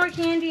still more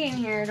candy in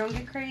here. Don't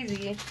get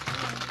crazy.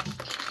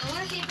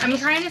 I'm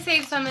trying to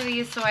save some of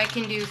these so I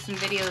can do some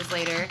videos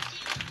later.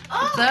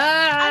 Oh, What's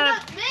I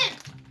up? got mint.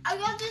 I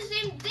got the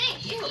same thing.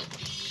 Ew.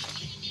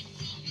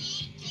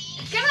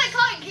 It's kind of like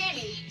cotton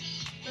candy.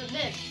 But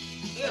mint.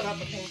 You got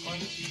the pink one.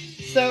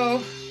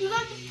 So, You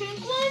got the pink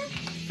one?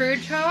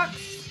 fruit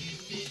chalks.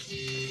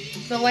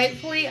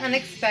 Delightfully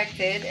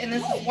unexpected. And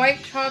this is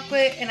white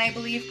chocolate and I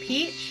believe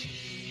peach.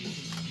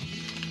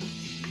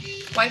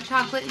 White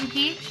chocolate and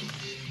peach.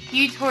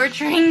 You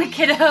torturing the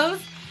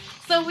kiddos.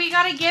 So we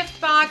got a gift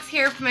box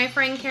here from my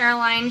friend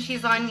Caroline.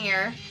 She's on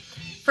here.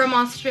 From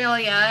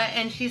Australia.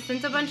 And she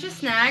sent a bunch of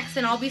snacks.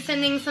 And I'll be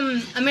sending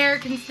some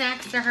American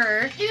snacks to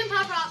her. Even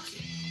Pop Rocks.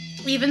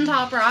 Even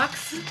Pop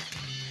Rocks.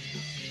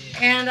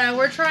 And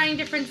we're trying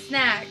different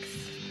snacks.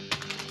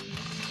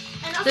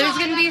 And also There's I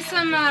going to got be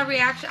some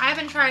reaction. I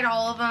haven't tried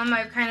all of them.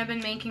 I've kind of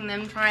been making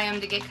them try them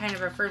to get kind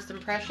of a first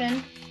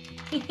impression.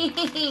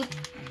 And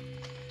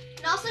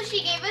also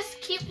she gave us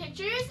cute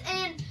pictures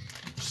and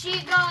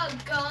she got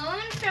Gone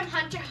from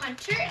Hunter x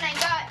Hunter and I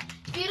got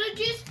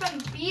Beetlejuice from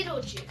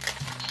Beetlejuice.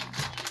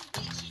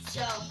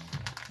 So,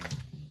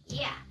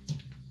 yeah.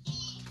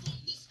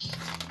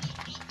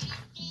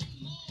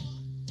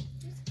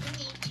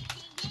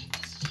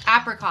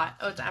 Apricot.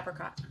 Oh, it's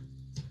apricot.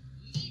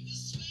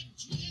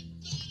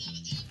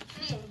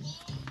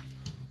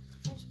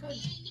 That's good.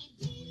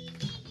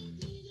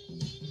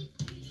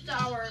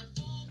 Sour.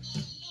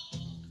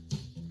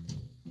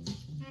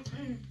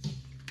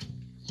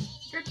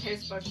 Your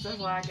taste buds are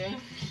lagging.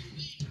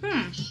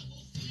 It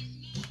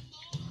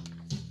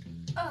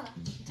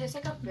tastes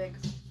like a fig.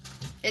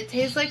 It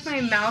tastes like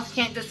my mouth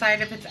can't decide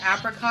if it's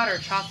apricot or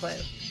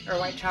chocolate. Or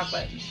white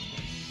chocolate.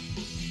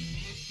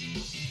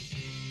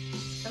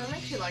 I don't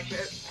actually like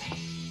it.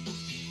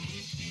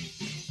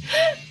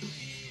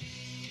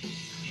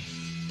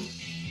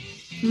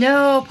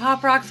 No,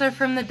 Pop Rocks are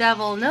from the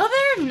devil. No,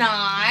 they're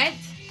not.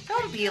 Don't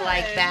Don't be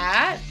like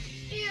that.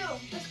 Ew,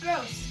 that's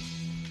gross.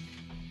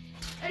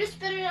 I just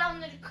spit it out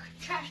in the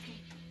trash can.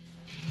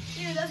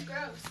 Ew, that's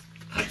gross.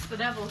 It's the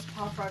devil's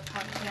pop rock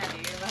cotton candy.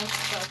 You know,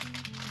 stuff.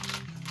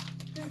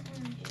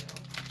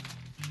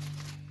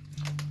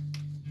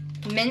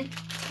 Mint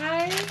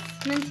ties?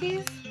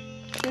 Minties?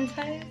 Mint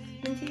ties?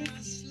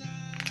 Minties?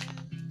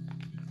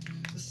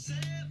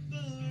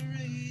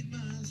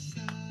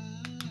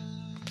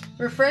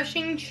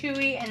 Refreshing,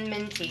 chewy, and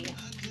minty.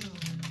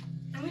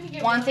 I'm gonna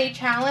get Want one. a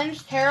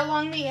challenge? Tear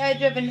along the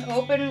edge of an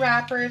open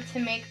wrapper to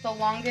make the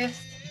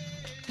longest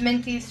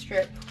minty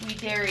strip. We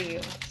dare you.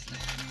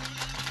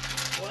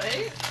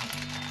 What?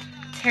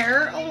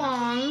 Tear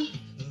along.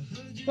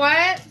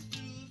 What?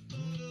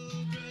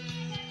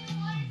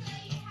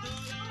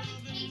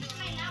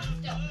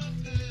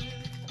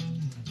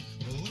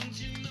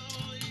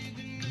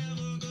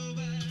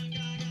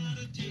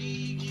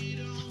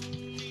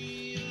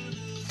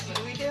 What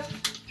do we do?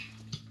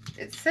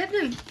 It said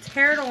to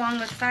tear it along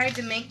the side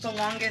to make the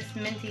longest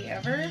minty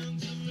ever.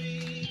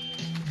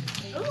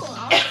 Ooh,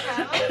 I'll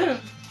try one.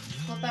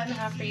 Split that in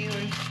half for you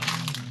and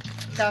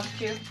stuff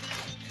too.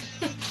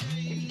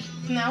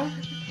 No?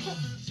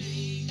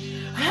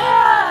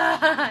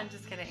 I'm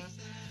just kidding.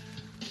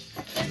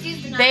 Let's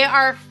use the knife. They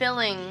are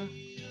filling.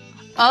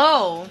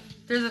 Oh,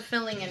 there's a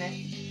filling in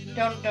it.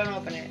 Don't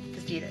open it.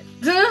 Just eat it.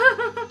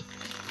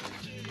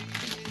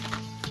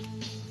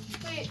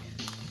 Wait.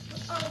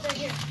 Oh, they're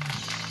here.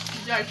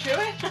 Do I chew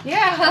it?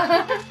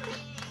 Yeah.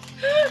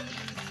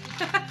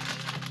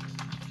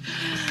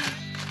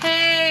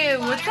 Hey,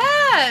 what's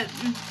up?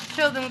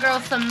 Show them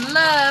girls some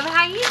love.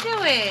 How you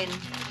doing?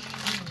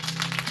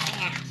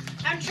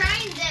 I'm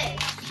trying this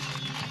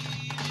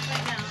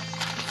right now.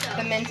 So,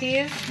 The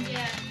minties?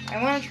 yeah.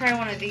 I want to try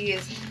one of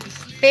these.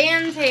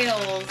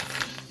 Fantails.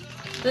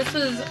 This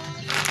was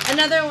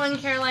another one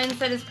Caroline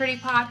said is pretty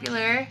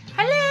popular.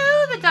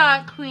 Hello, the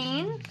Dot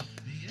Queen.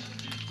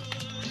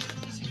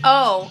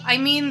 Oh, I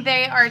mean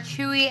they are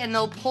chewy and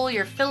they'll pull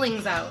your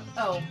fillings out.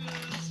 Oh.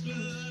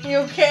 You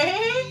okay?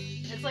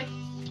 It's like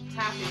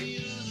taffy.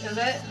 Is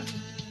it?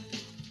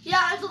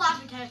 Yeah, it's a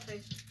laughing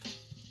taffy.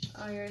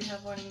 Oh, you already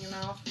have one in your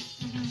mouth.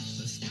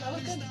 That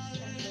was good.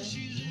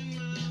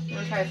 You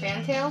want to try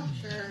Fantail?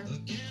 Sure.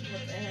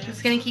 I'm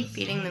just going to keep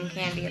feeding them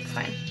candy. It's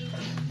fine.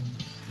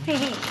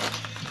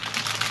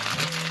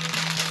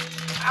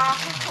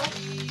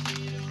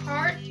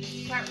 Hard.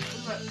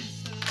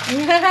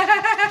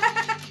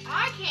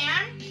 I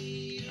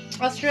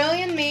can.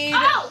 Australian made,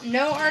 Oh!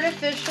 no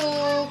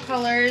artificial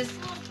colors.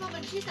 Oh, pull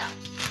my teeth out.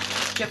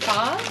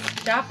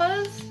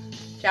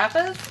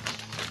 Jaffa's?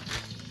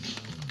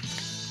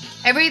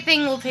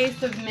 Everything will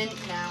taste of mint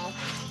now.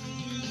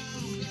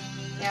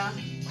 Yeah.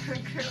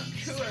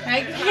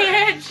 I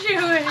can't chew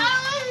it. I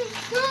want to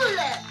chew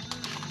it.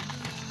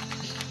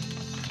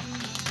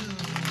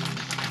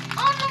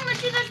 Oh no, my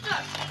teeth are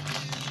stuck.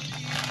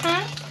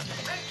 Huh?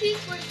 My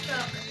teeth were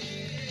stuck.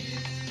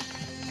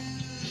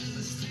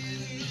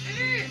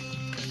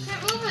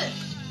 Can't move it.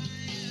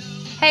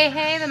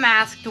 Hey, the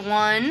masked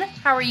one.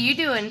 How are you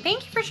doing?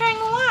 Thank you for sharing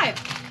the live.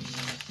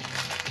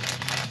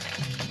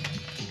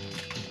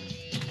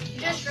 You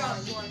just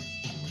dropped one.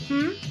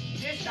 Hmm? You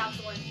just dropped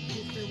one.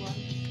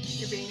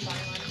 You're being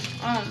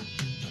violent.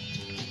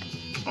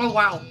 Oh,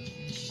 wow.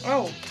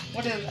 Oh,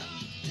 what is that?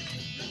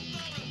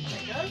 Is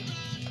that good?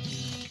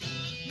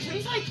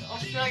 Seems like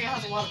Australia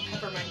has a lot of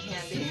peppermint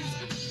candy.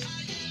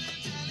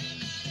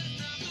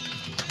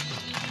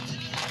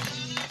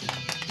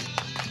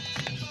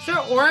 Is there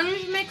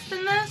orange mixed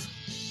in this?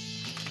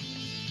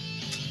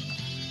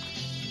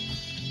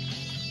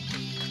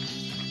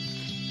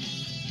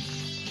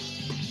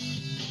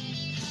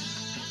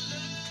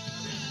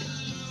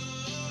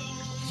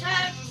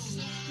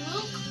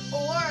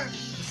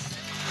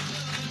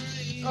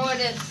 Oh,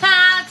 it is.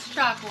 That's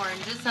chalk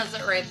orange. It says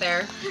it right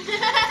there.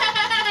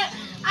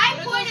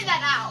 I pointed that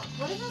out.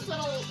 What are those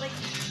little, like,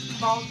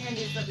 ball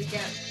candies that we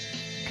get?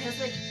 Because,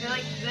 like, they're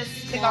like this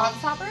The small.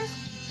 Gobstoppers?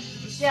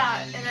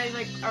 Yeah, and they,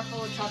 like, are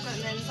full of chocolate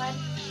on the inside.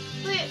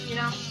 Wait, You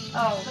know?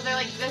 Oh. But they're,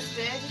 like, this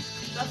big.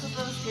 That's what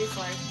those taste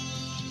like.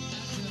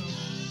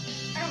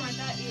 I don't like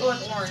that either. Oh,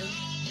 it's orange.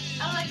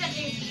 I don't like that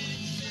taste.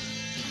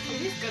 It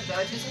tastes good,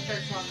 though. It tastes like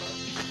dark chocolate.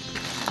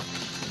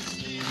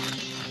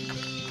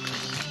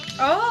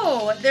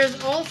 Oh, there's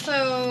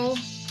also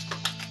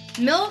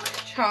milk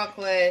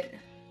chocolate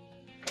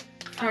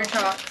for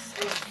chalks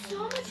There's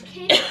so much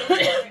candy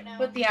right now.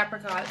 with the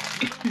apricot.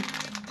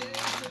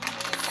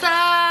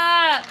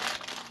 Sup?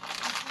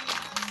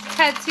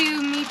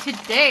 Tattoo me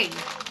today.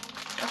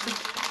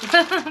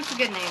 That's a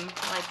good name.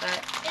 I like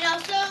that. And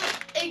also,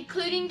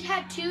 including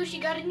tattoo, she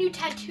got a new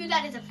tattoo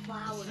that is a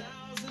flower.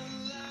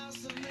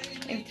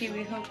 Thank you.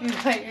 We hope you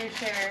got your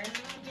share.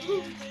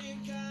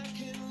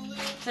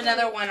 It's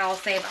another one I'll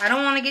save. I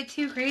don't want to get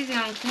too crazy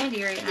on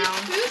candy right The now.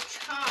 fruit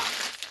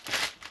chops.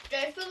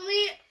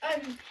 Definitely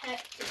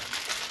unpetted.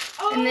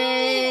 Oh. And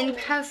then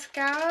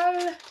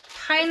Pascal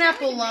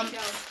pineapple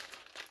lumps.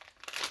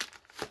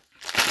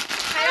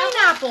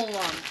 Pineapple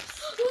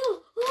lumps.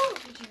 Ooh, ooh.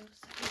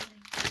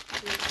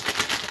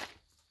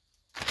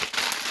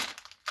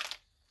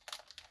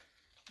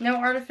 No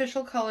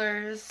artificial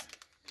colors.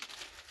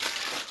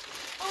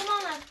 Oh,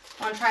 Mama.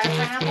 Want to try a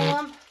pineapple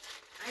lump?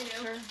 I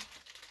know.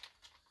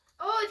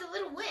 Oh, it's a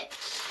little witch.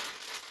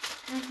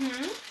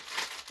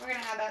 Mm-hmm. We're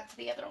going to add that to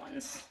the other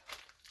ones.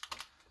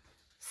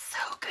 So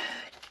good.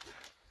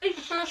 It's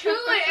chewy.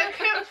 I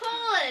can't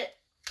pull it.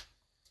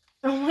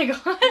 Oh my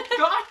god.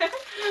 God.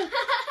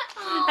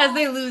 As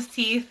they lose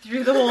teeth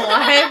through the whole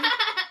life.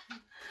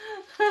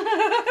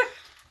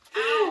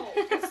 Ow.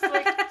 It's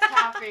like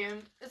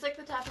tapping. It's like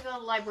the tapping the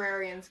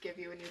librarians give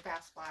you when you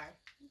pass by.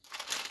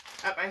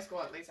 At my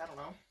school, at least. I don't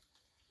know.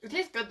 It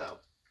tastes good, though.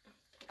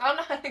 I don't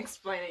know how to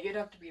explain it. You'd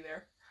have to be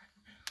there.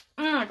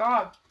 Oh my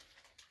god.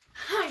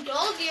 I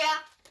told you. I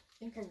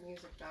think her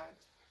music died.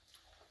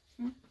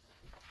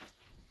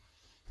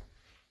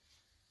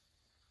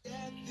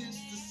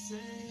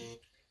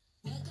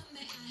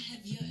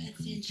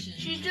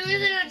 She's doing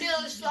it in a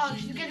daily vlog.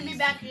 She's gonna be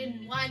back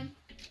in 1,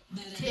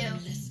 2,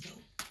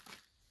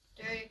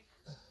 3,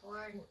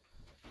 4.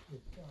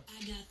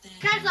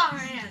 Catch off her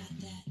hand.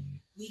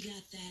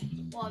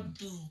 1,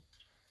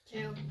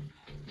 2,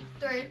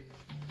 3,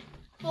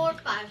 4,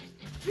 5.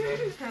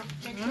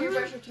 Make sure you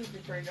brush your teeth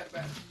before you go to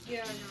bed.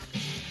 Yeah,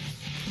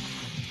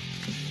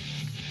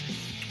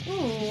 I know.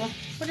 Ooh,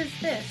 what is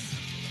this?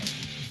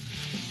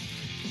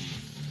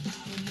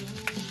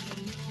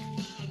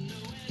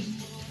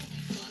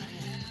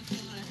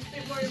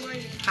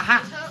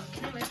 Haha. So,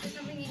 can I whisper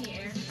something in your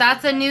ear?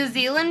 That's a New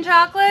Zealand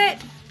chocolate?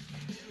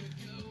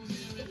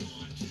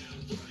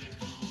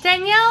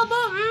 Danielle,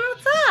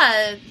 what's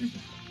up?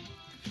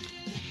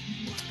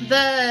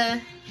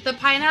 The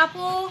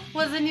pineapple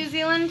was in New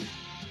Zealand?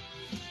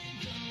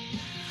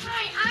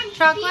 Hi, I'm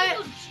Chocolate?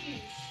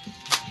 Beetlejuice.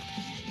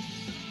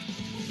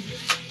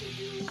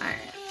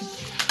 Alright.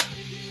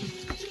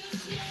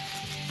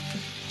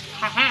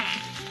 Haha.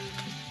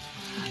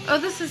 Oh,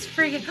 this is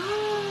freaking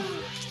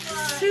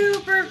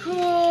super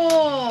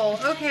cool.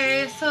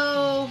 Okay,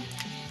 so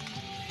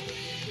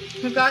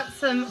we've got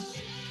some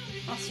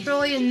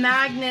Australian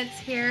magnets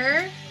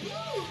here.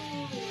 Ooh.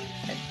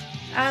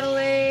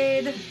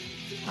 Adelaide,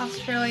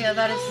 Australia.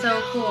 That is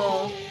so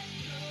cool.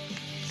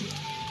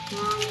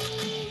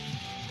 Mommy,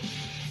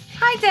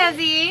 Hi,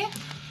 Desi.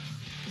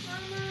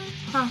 Mama,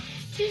 Huh.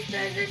 she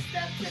says it's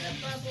stuck to the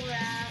bubble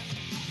wrap.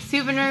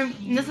 Souvenir.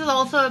 This is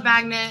also a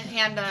magnet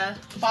and a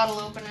bottle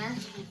opener.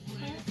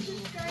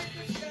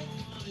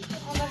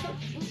 Oh, that's what,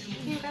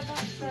 you got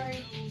that? Sorry.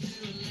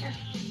 Here.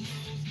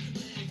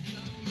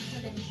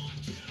 Okay.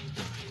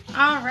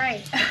 All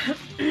right.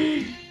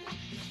 It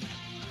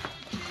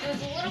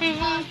was a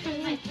little off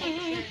in my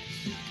picture.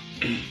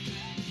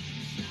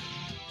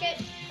 Okay,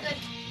 good.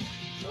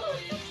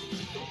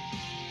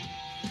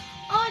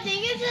 Oh, I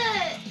think it's a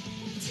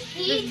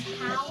tea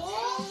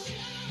towel.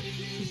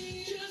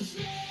 Is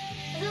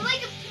it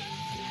like a...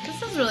 This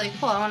is really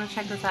cool. I want to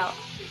check this out.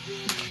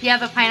 Yeah,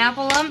 the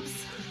pineapple lumps.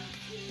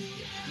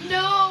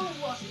 No!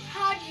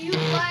 How do you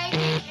like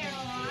it,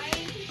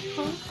 Caroline?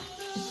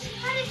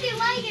 How does she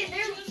like it?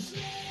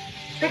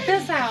 Check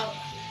this out.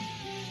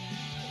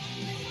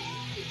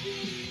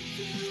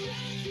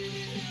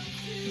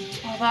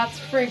 Oh, that's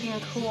freaking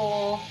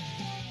cool.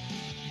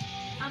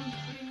 I'm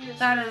putting this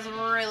That on. is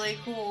really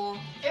cool.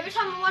 Every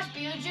time I watch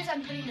Beetlejuice,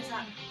 I'm putting this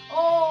on.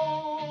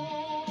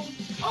 Oh! Oh, it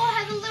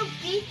has a little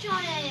beach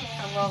on it.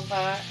 I love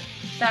that.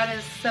 That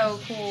is so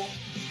cool.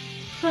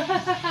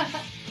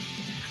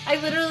 I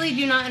literally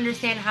do not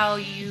understand how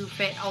you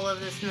fit all of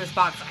this in this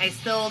box. I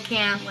still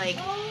can't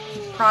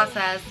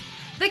process.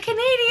 The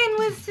Canadian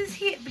witch is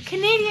here. The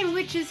Canadian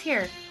witch is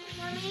here.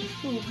 Mommy,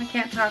 Ooh, I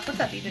can't talk. What's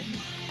up, Ethan?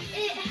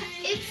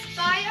 it's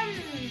by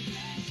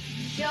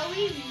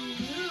Joey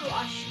Lou,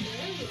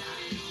 Australia.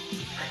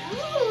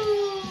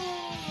 Ooh,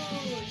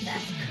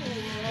 that's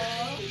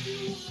cool.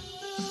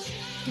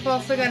 We've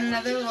also got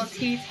another little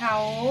tea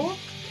towel.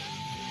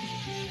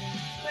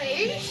 Wait, are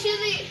you sure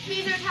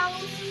these are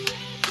towels?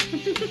 They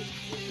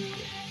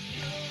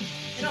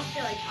don't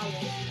feel like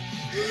towels.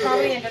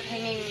 Probably end up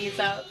hanging these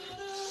up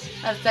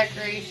as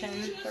decoration.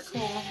 They're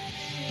cool.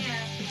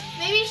 Yeah.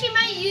 Maybe she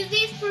might use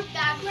these for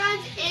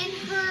backgrounds in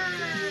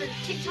her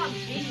TikTok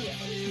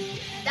videos.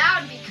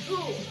 That would be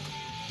cool.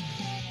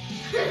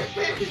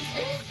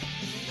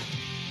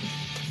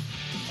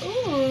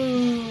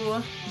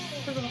 Ooh,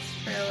 this is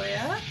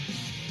Australia.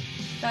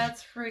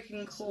 That's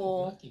freaking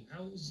cool.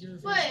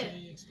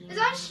 Wait, is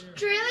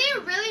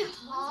Australia really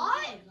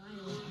hot?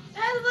 It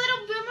has a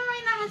little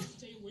boomerang that has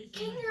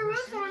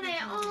kangaroos on it.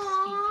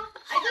 Aww.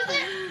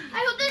 I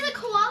hope there's a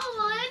koala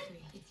one.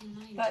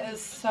 That is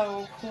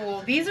so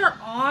cool. These are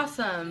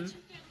awesome.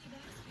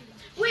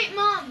 Wait,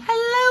 Mom.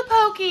 Hello,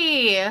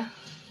 Pokey.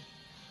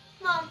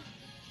 Mom.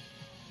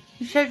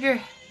 You shaved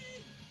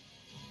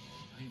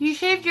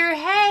your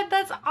head.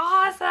 That's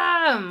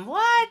awesome.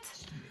 What?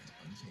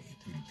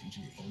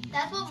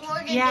 That's what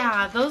Morgan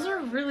Yeah, did. those are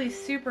really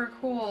super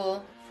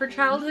cool. For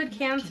childhood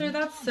cancer,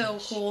 that's so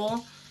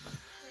cool.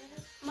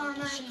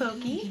 Mama.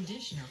 Pokey.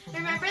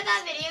 Remember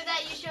that video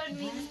that you showed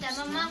me, the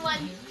stepmama,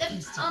 when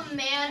the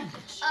man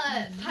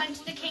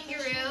punched the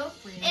kangaroo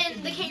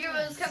and the kangaroo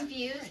was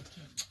confused?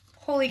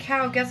 Holy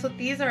cow, guess what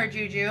these are,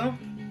 Juju?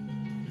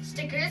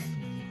 Stickers.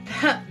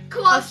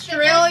 Cool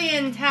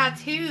Australian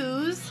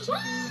tattoos.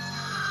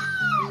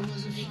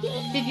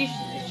 Did you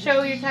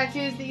show your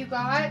tattoos that you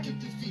got?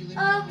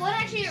 One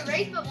actually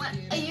erased, but one,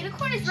 a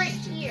unicorn is right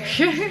here.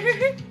 She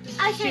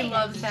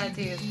loves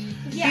tattoos.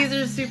 Yeah. These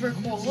are super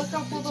cool. Look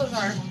how cool those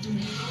are.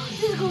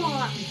 This is cool.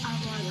 I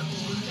want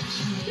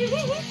to go.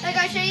 Like,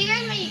 I'll show you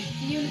guys my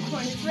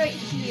unicorn. It's right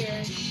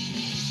here.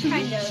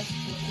 Kind of.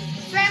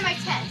 It's right on my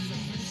chest.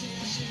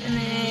 And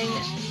then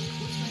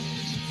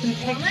some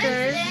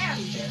pictures.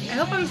 I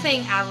hope I'm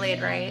saying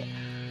Adelaide right.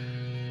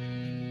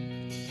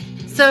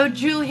 So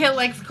Julia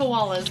likes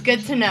koalas.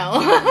 Good to know.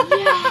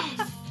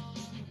 Yes.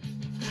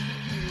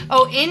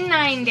 Oh, in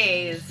 9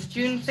 days,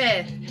 June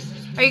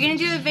 5th. Are you going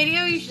to do a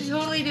video? You should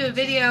totally do a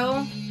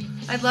video.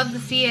 I'd love to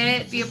see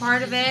it, be a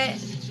part of it,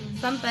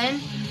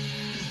 something.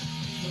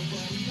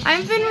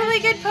 I've been really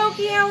good,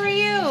 Pokey. How are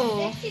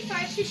you?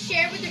 65 to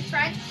share with your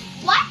friends.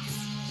 What?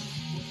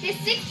 There's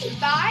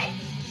 65?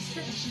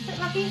 Sit,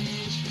 Lucky.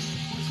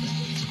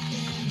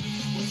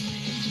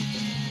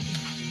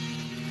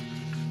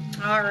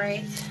 All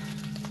right.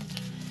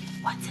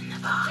 What's in the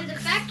box? There's a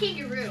fat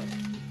kangaroo.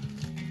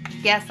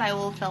 Yes, I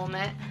will film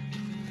it.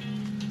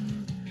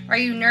 Are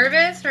you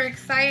nervous or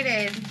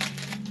excited?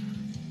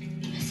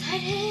 I'm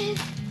excited.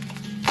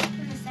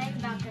 I'm excited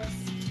about this.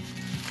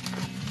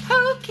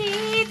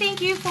 Pokey, thank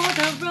you for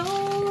the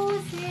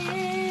roses.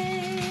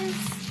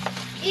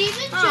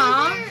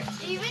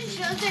 Even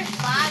shows their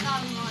flag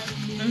on one.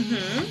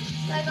 Mm-hmm.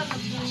 Flag on the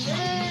balloon.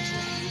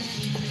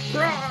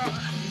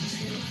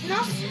 No.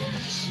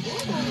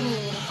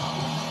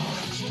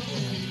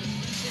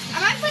 I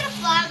might put a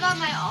flag on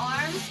my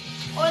arm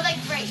or like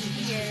right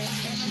here.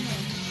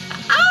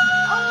 Oh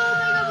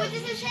my god, what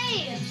does it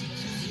say?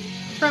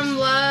 From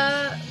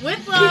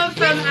with love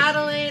from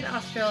Adelaide,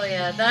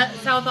 Australia.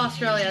 South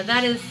Australia.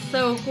 That is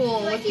so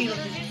cool. Like Look,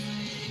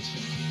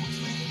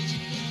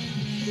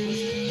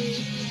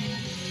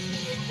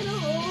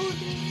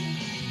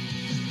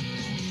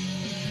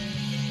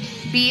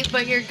 beat,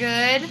 but you're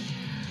good.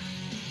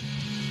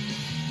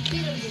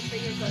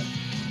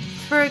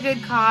 For a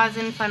good cause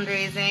and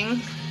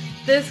fundraising.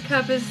 This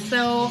cup is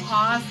so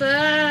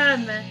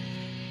awesome.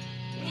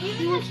 It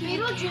even has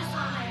Beetlejuice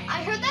on it.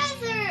 I heard that is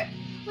there.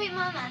 Wait,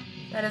 Mama.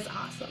 That is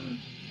awesome.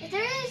 Is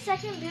there a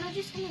second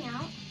Beetlejuice coming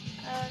out?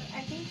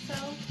 I think so.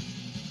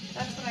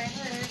 That's what I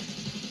heard.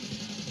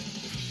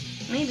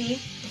 Maybe.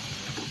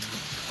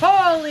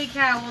 Holy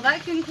cow. Well,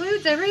 that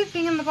concludes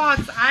everything in the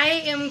box.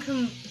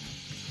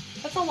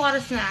 That's a lot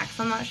of snacks.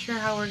 I'm not sure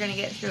how we're going to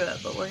get through it,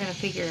 but we're going to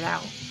figure it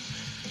out.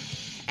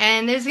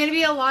 And there's going to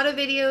be a lot of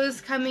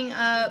videos coming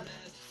up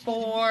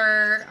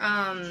for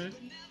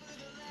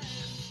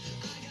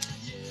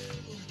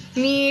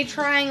me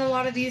trying a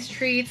lot of these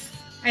treats.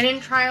 I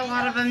didn't try a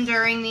lot of them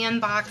during the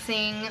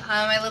unboxing.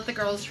 I let the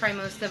girls try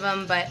most of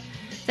them, but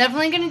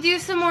definitely going to do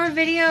some more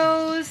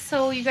videos,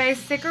 so you guys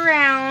stick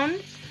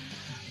around.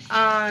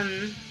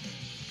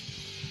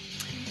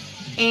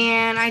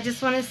 And I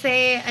just want to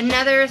say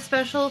another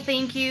special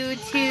thank you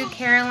to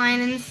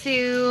Caroline and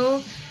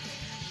Sue.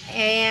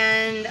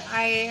 And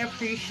I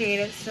appreciate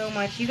it so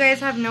much. You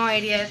guys have no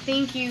idea.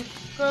 Thank you.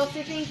 Girls,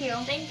 say thank you.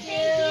 Thank you.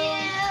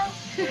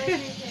 Really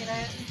appreciate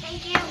it.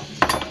 Thank you.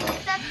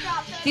 That's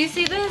awesome. Do you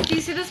see this? Do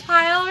you see this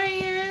pile right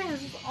here?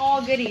 This is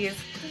all goodies.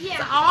 Yeah.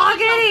 It's all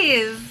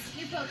goodies.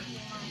 You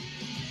Pokemon.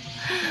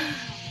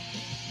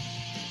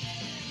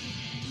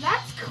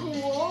 That's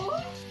cool.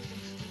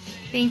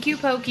 Thank you,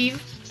 Pokey.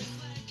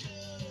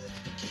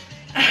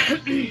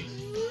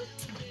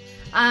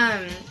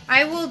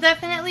 I will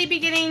definitely be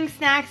getting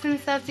snacks and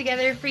stuff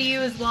together for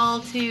you as well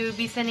to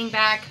be sending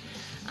back,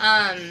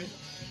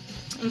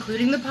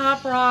 including the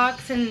Pop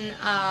Rocks and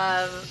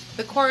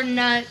the corn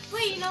nuts.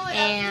 Wait, you know what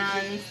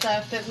and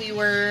stuff that we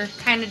were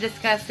kind of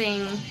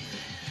discussing.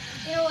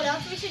 You know what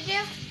else we should do?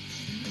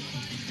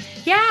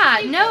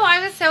 Yeah, no, I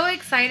was so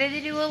excited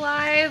to do a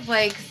live,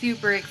 like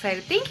super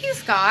excited. Thank you,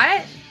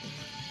 Scott,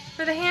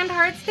 for the hand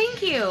hearts.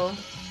 Thank you.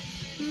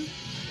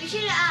 We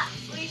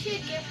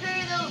should give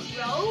her the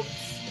ropes,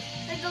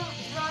 like the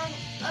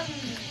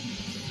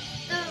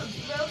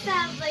ropes that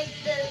have like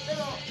the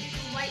little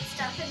white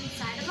stuff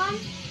inside of them.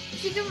 We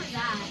should give her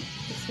that.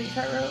 The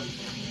sweetheart rope.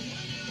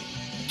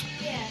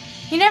 Yeah.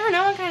 You never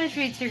know what kind of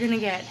treats you're gonna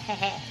get.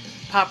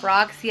 Pop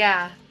Rocks,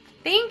 yeah.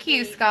 Thank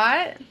you,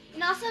 Scott.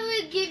 And also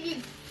we'll give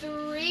you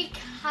 3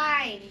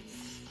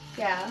 kinds.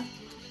 Yeah.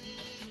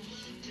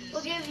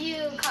 We'll give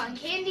you cotton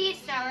candy,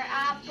 sour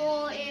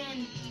apple,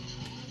 and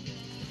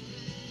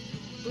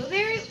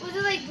blueberry. Was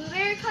it like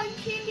blueberry cotton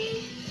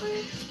candy?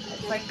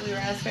 It's like blue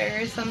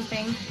raspberry or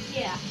something.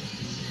 Yeah.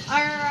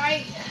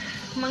 Alright,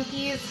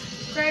 monkeys,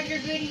 grab your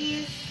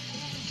goodies.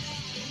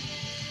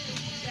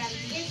 Grab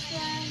this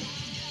one.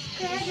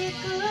 Grab your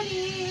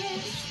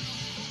goodies.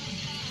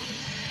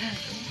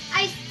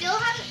 I still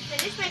haven't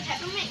finished my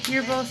peppermint.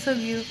 You're both so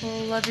beautiful.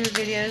 Love your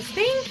videos.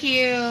 Thank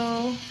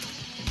you.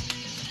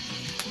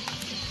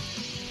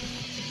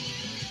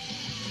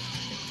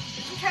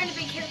 I'm trying to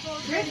be careful.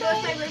 I'm You're trying to go to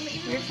my fine. room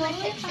even You're with my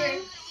totally picture.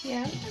 fine.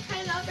 Yeah. I'm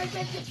trying to upgrade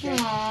my picture.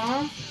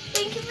 Aww.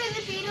 Thank you for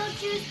the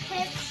Beetlejuice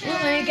picture.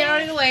 Well, let me get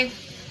out of the way.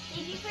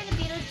 Thank you for the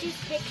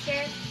Beetlejuice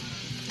picture.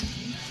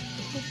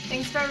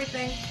 Thanks for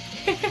everything.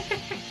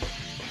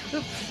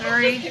 Oops,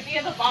 sorry. Get me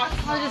in the box.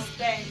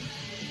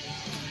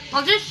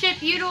 I'll just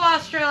ship you to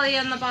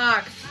Australia in the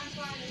box.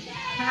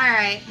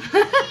 Alright.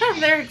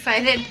 They're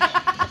excited.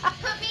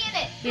 Put me in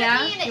it. Put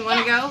Yeah? me in it. You want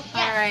to Yes. go?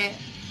 Yes. Alright.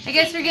 I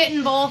guess you're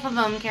getting both of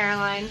them,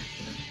 Caroline.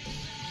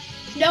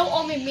 No,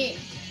 only me.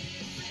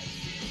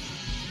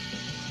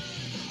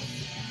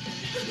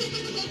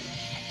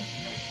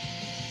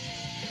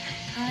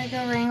 Gotta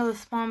go wrangle the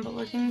spawn, but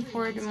looking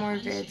forward to more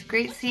vids.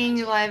 Great seeing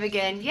you live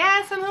again.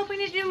 Yes, I'm hoping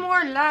to do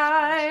more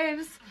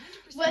lives.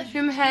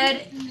 Mushroom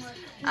Head.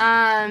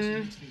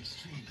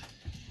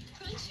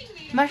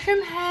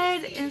 Mushroom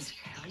Head.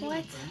 Instagram.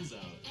 What?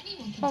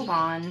 Hold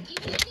on.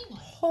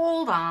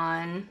 Hold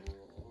on.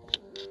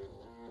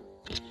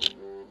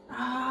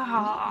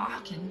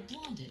 Ah.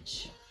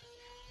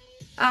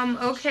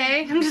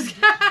 Okay. I'm just.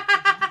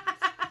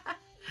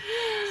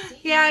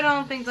 Yeah, I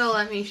don't think they'll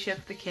let me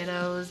ship the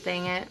kiddos.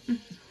 Dang it.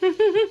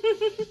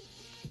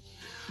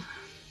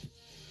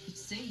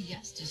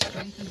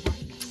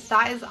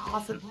 That is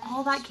awesome.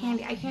 All that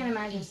candy. I can't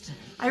imagine.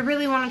 I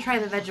really want to try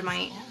the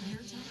Vegemite.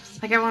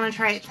 Like, I want to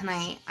try it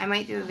tonight. I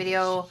might do a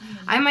video.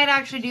 I might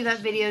actually do that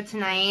video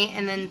tonight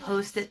and then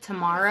post it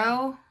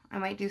tomorrow. I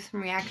might do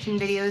some reaction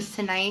videos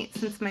tonight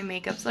since my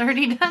makeup's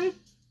already done.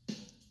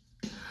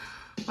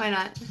 Why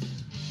not?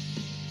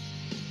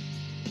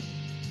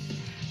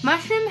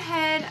 Mushroom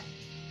Head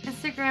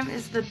Instagram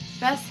is the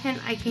best hint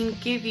I can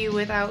give you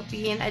without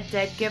being a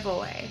dead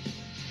giveaway.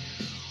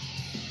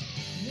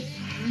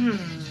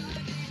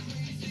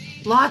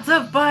 Lots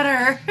of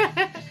butter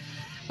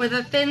with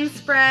a thin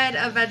spread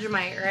of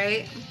Vegemite,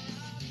 right?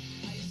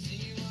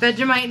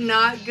 Vegemite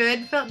not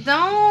good.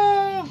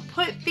 Don't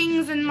put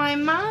things in my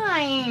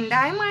mind.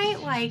 I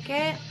might like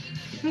it.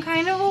 I'm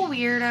kind of a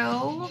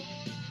weirdo.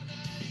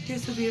 You're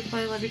so beautiful.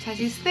 I love your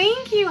tattoos.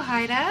 Thank you,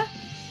 Haida.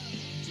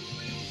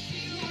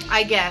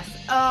 I guess.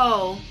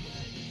 Oh.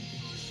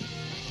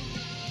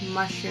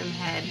 Mushroom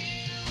Head.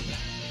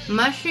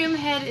 Mushroom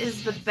Head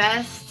is the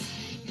best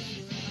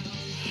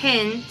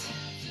hint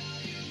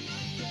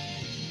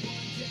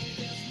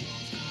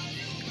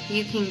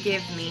you can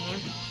give me.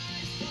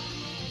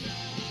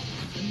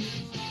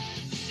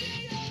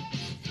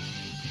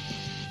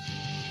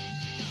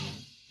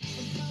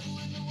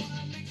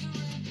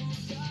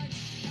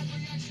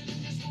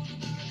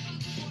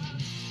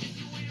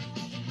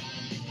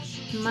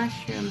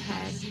 Mushroom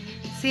Head.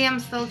 See, I'm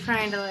still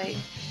trying to like...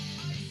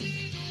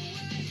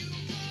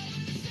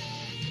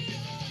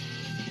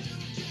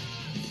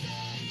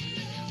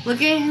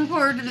 Looking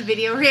forward to the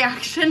video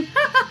reaction.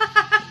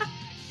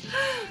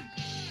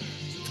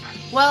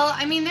 Well,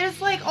 I mean, there's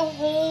like a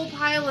whole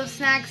pile of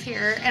snacks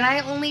here, and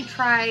I only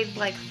tried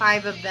like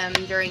 5 of them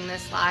during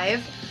this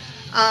live.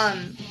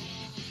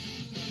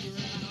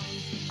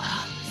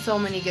 So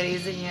many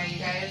goodies in here, you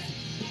guys.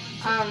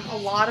 A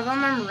lot of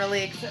them I'm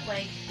really excited,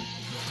 like,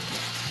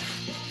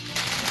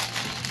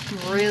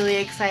 I'm really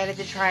excited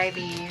to try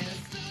these.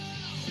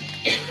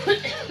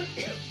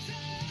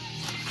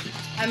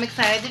 I'm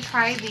excited to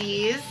try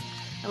these.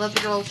 I let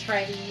the girls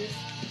try these.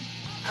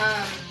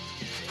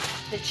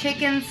 The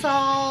chicken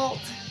salt,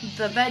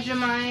 the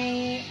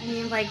Vegemite. I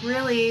mean, like,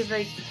 really,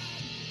 like,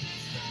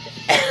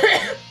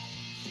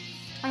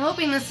 I'm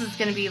hoping this is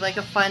going to be, like,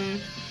 a fun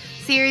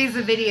series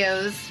of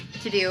videos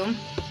to do.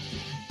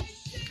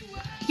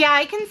 Yeah,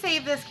 I can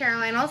save this,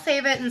 Caroline. I'll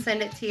save it and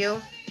send it to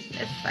you.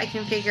 If I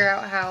can figure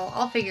out how.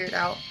 I'll figure it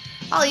out.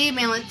 I'll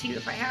email it to you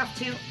if I have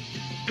to.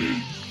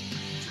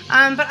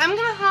 But I'm going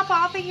to hop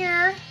off of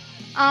here.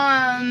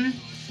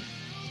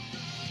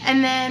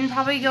 And then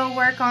probably go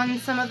work on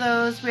some of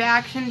those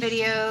reaction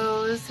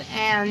videos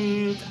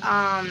and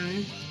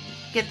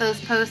get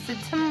those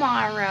posted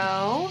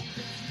tomorrow.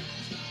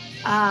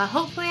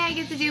 Hopefully I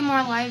get to do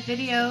more live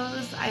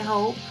videos, I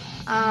hope.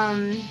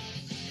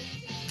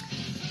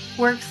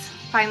 Work's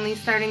finally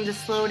starting to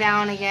slow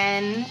down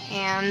again,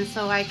 and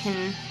so I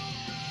can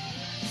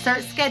start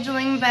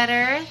scheduling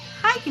better.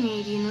 Hi,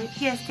 Canadian.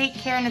 Yes, take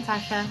care,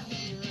 Natasha.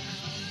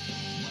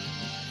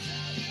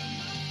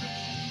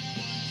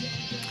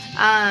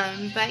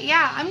 But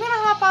yeah, I'm gonna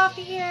hop off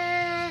of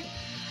here.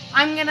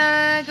 I'm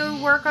gonna go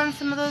work on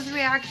some of those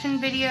reaction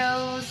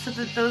videos so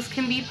that those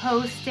can be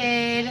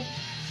posted.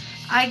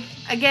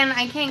 Again,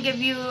 I can't give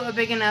you a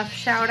big enough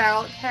shout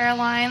out,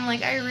 Caroline.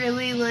 Like, I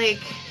really,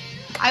 like,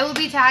 I will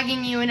be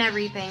tagging you and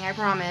everything, I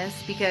promise,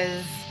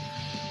 because,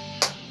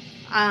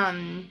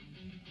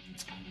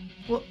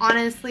 well,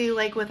 honestly,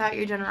 like, without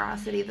your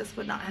generosity, this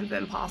would not have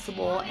been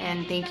possible,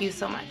 and thank you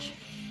so much.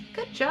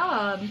 Good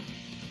job.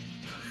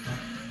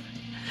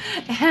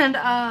 And,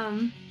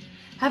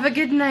 have a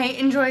good night.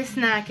 Enjoy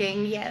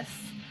snacking. Yes.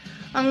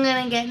 I'm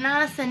gonna get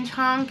nice and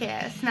chunky,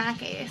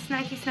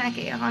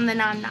 snacky on the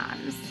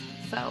nom-noms.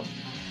 So,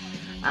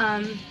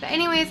 but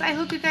anyways, I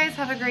hope you guys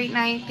have a great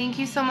night. Thank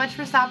you so much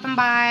for stopping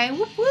by.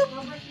 Whoop, whoop.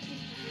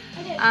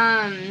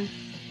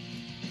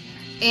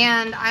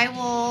 And I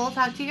will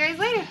talk to you guys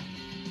later.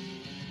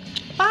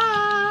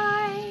 Bye.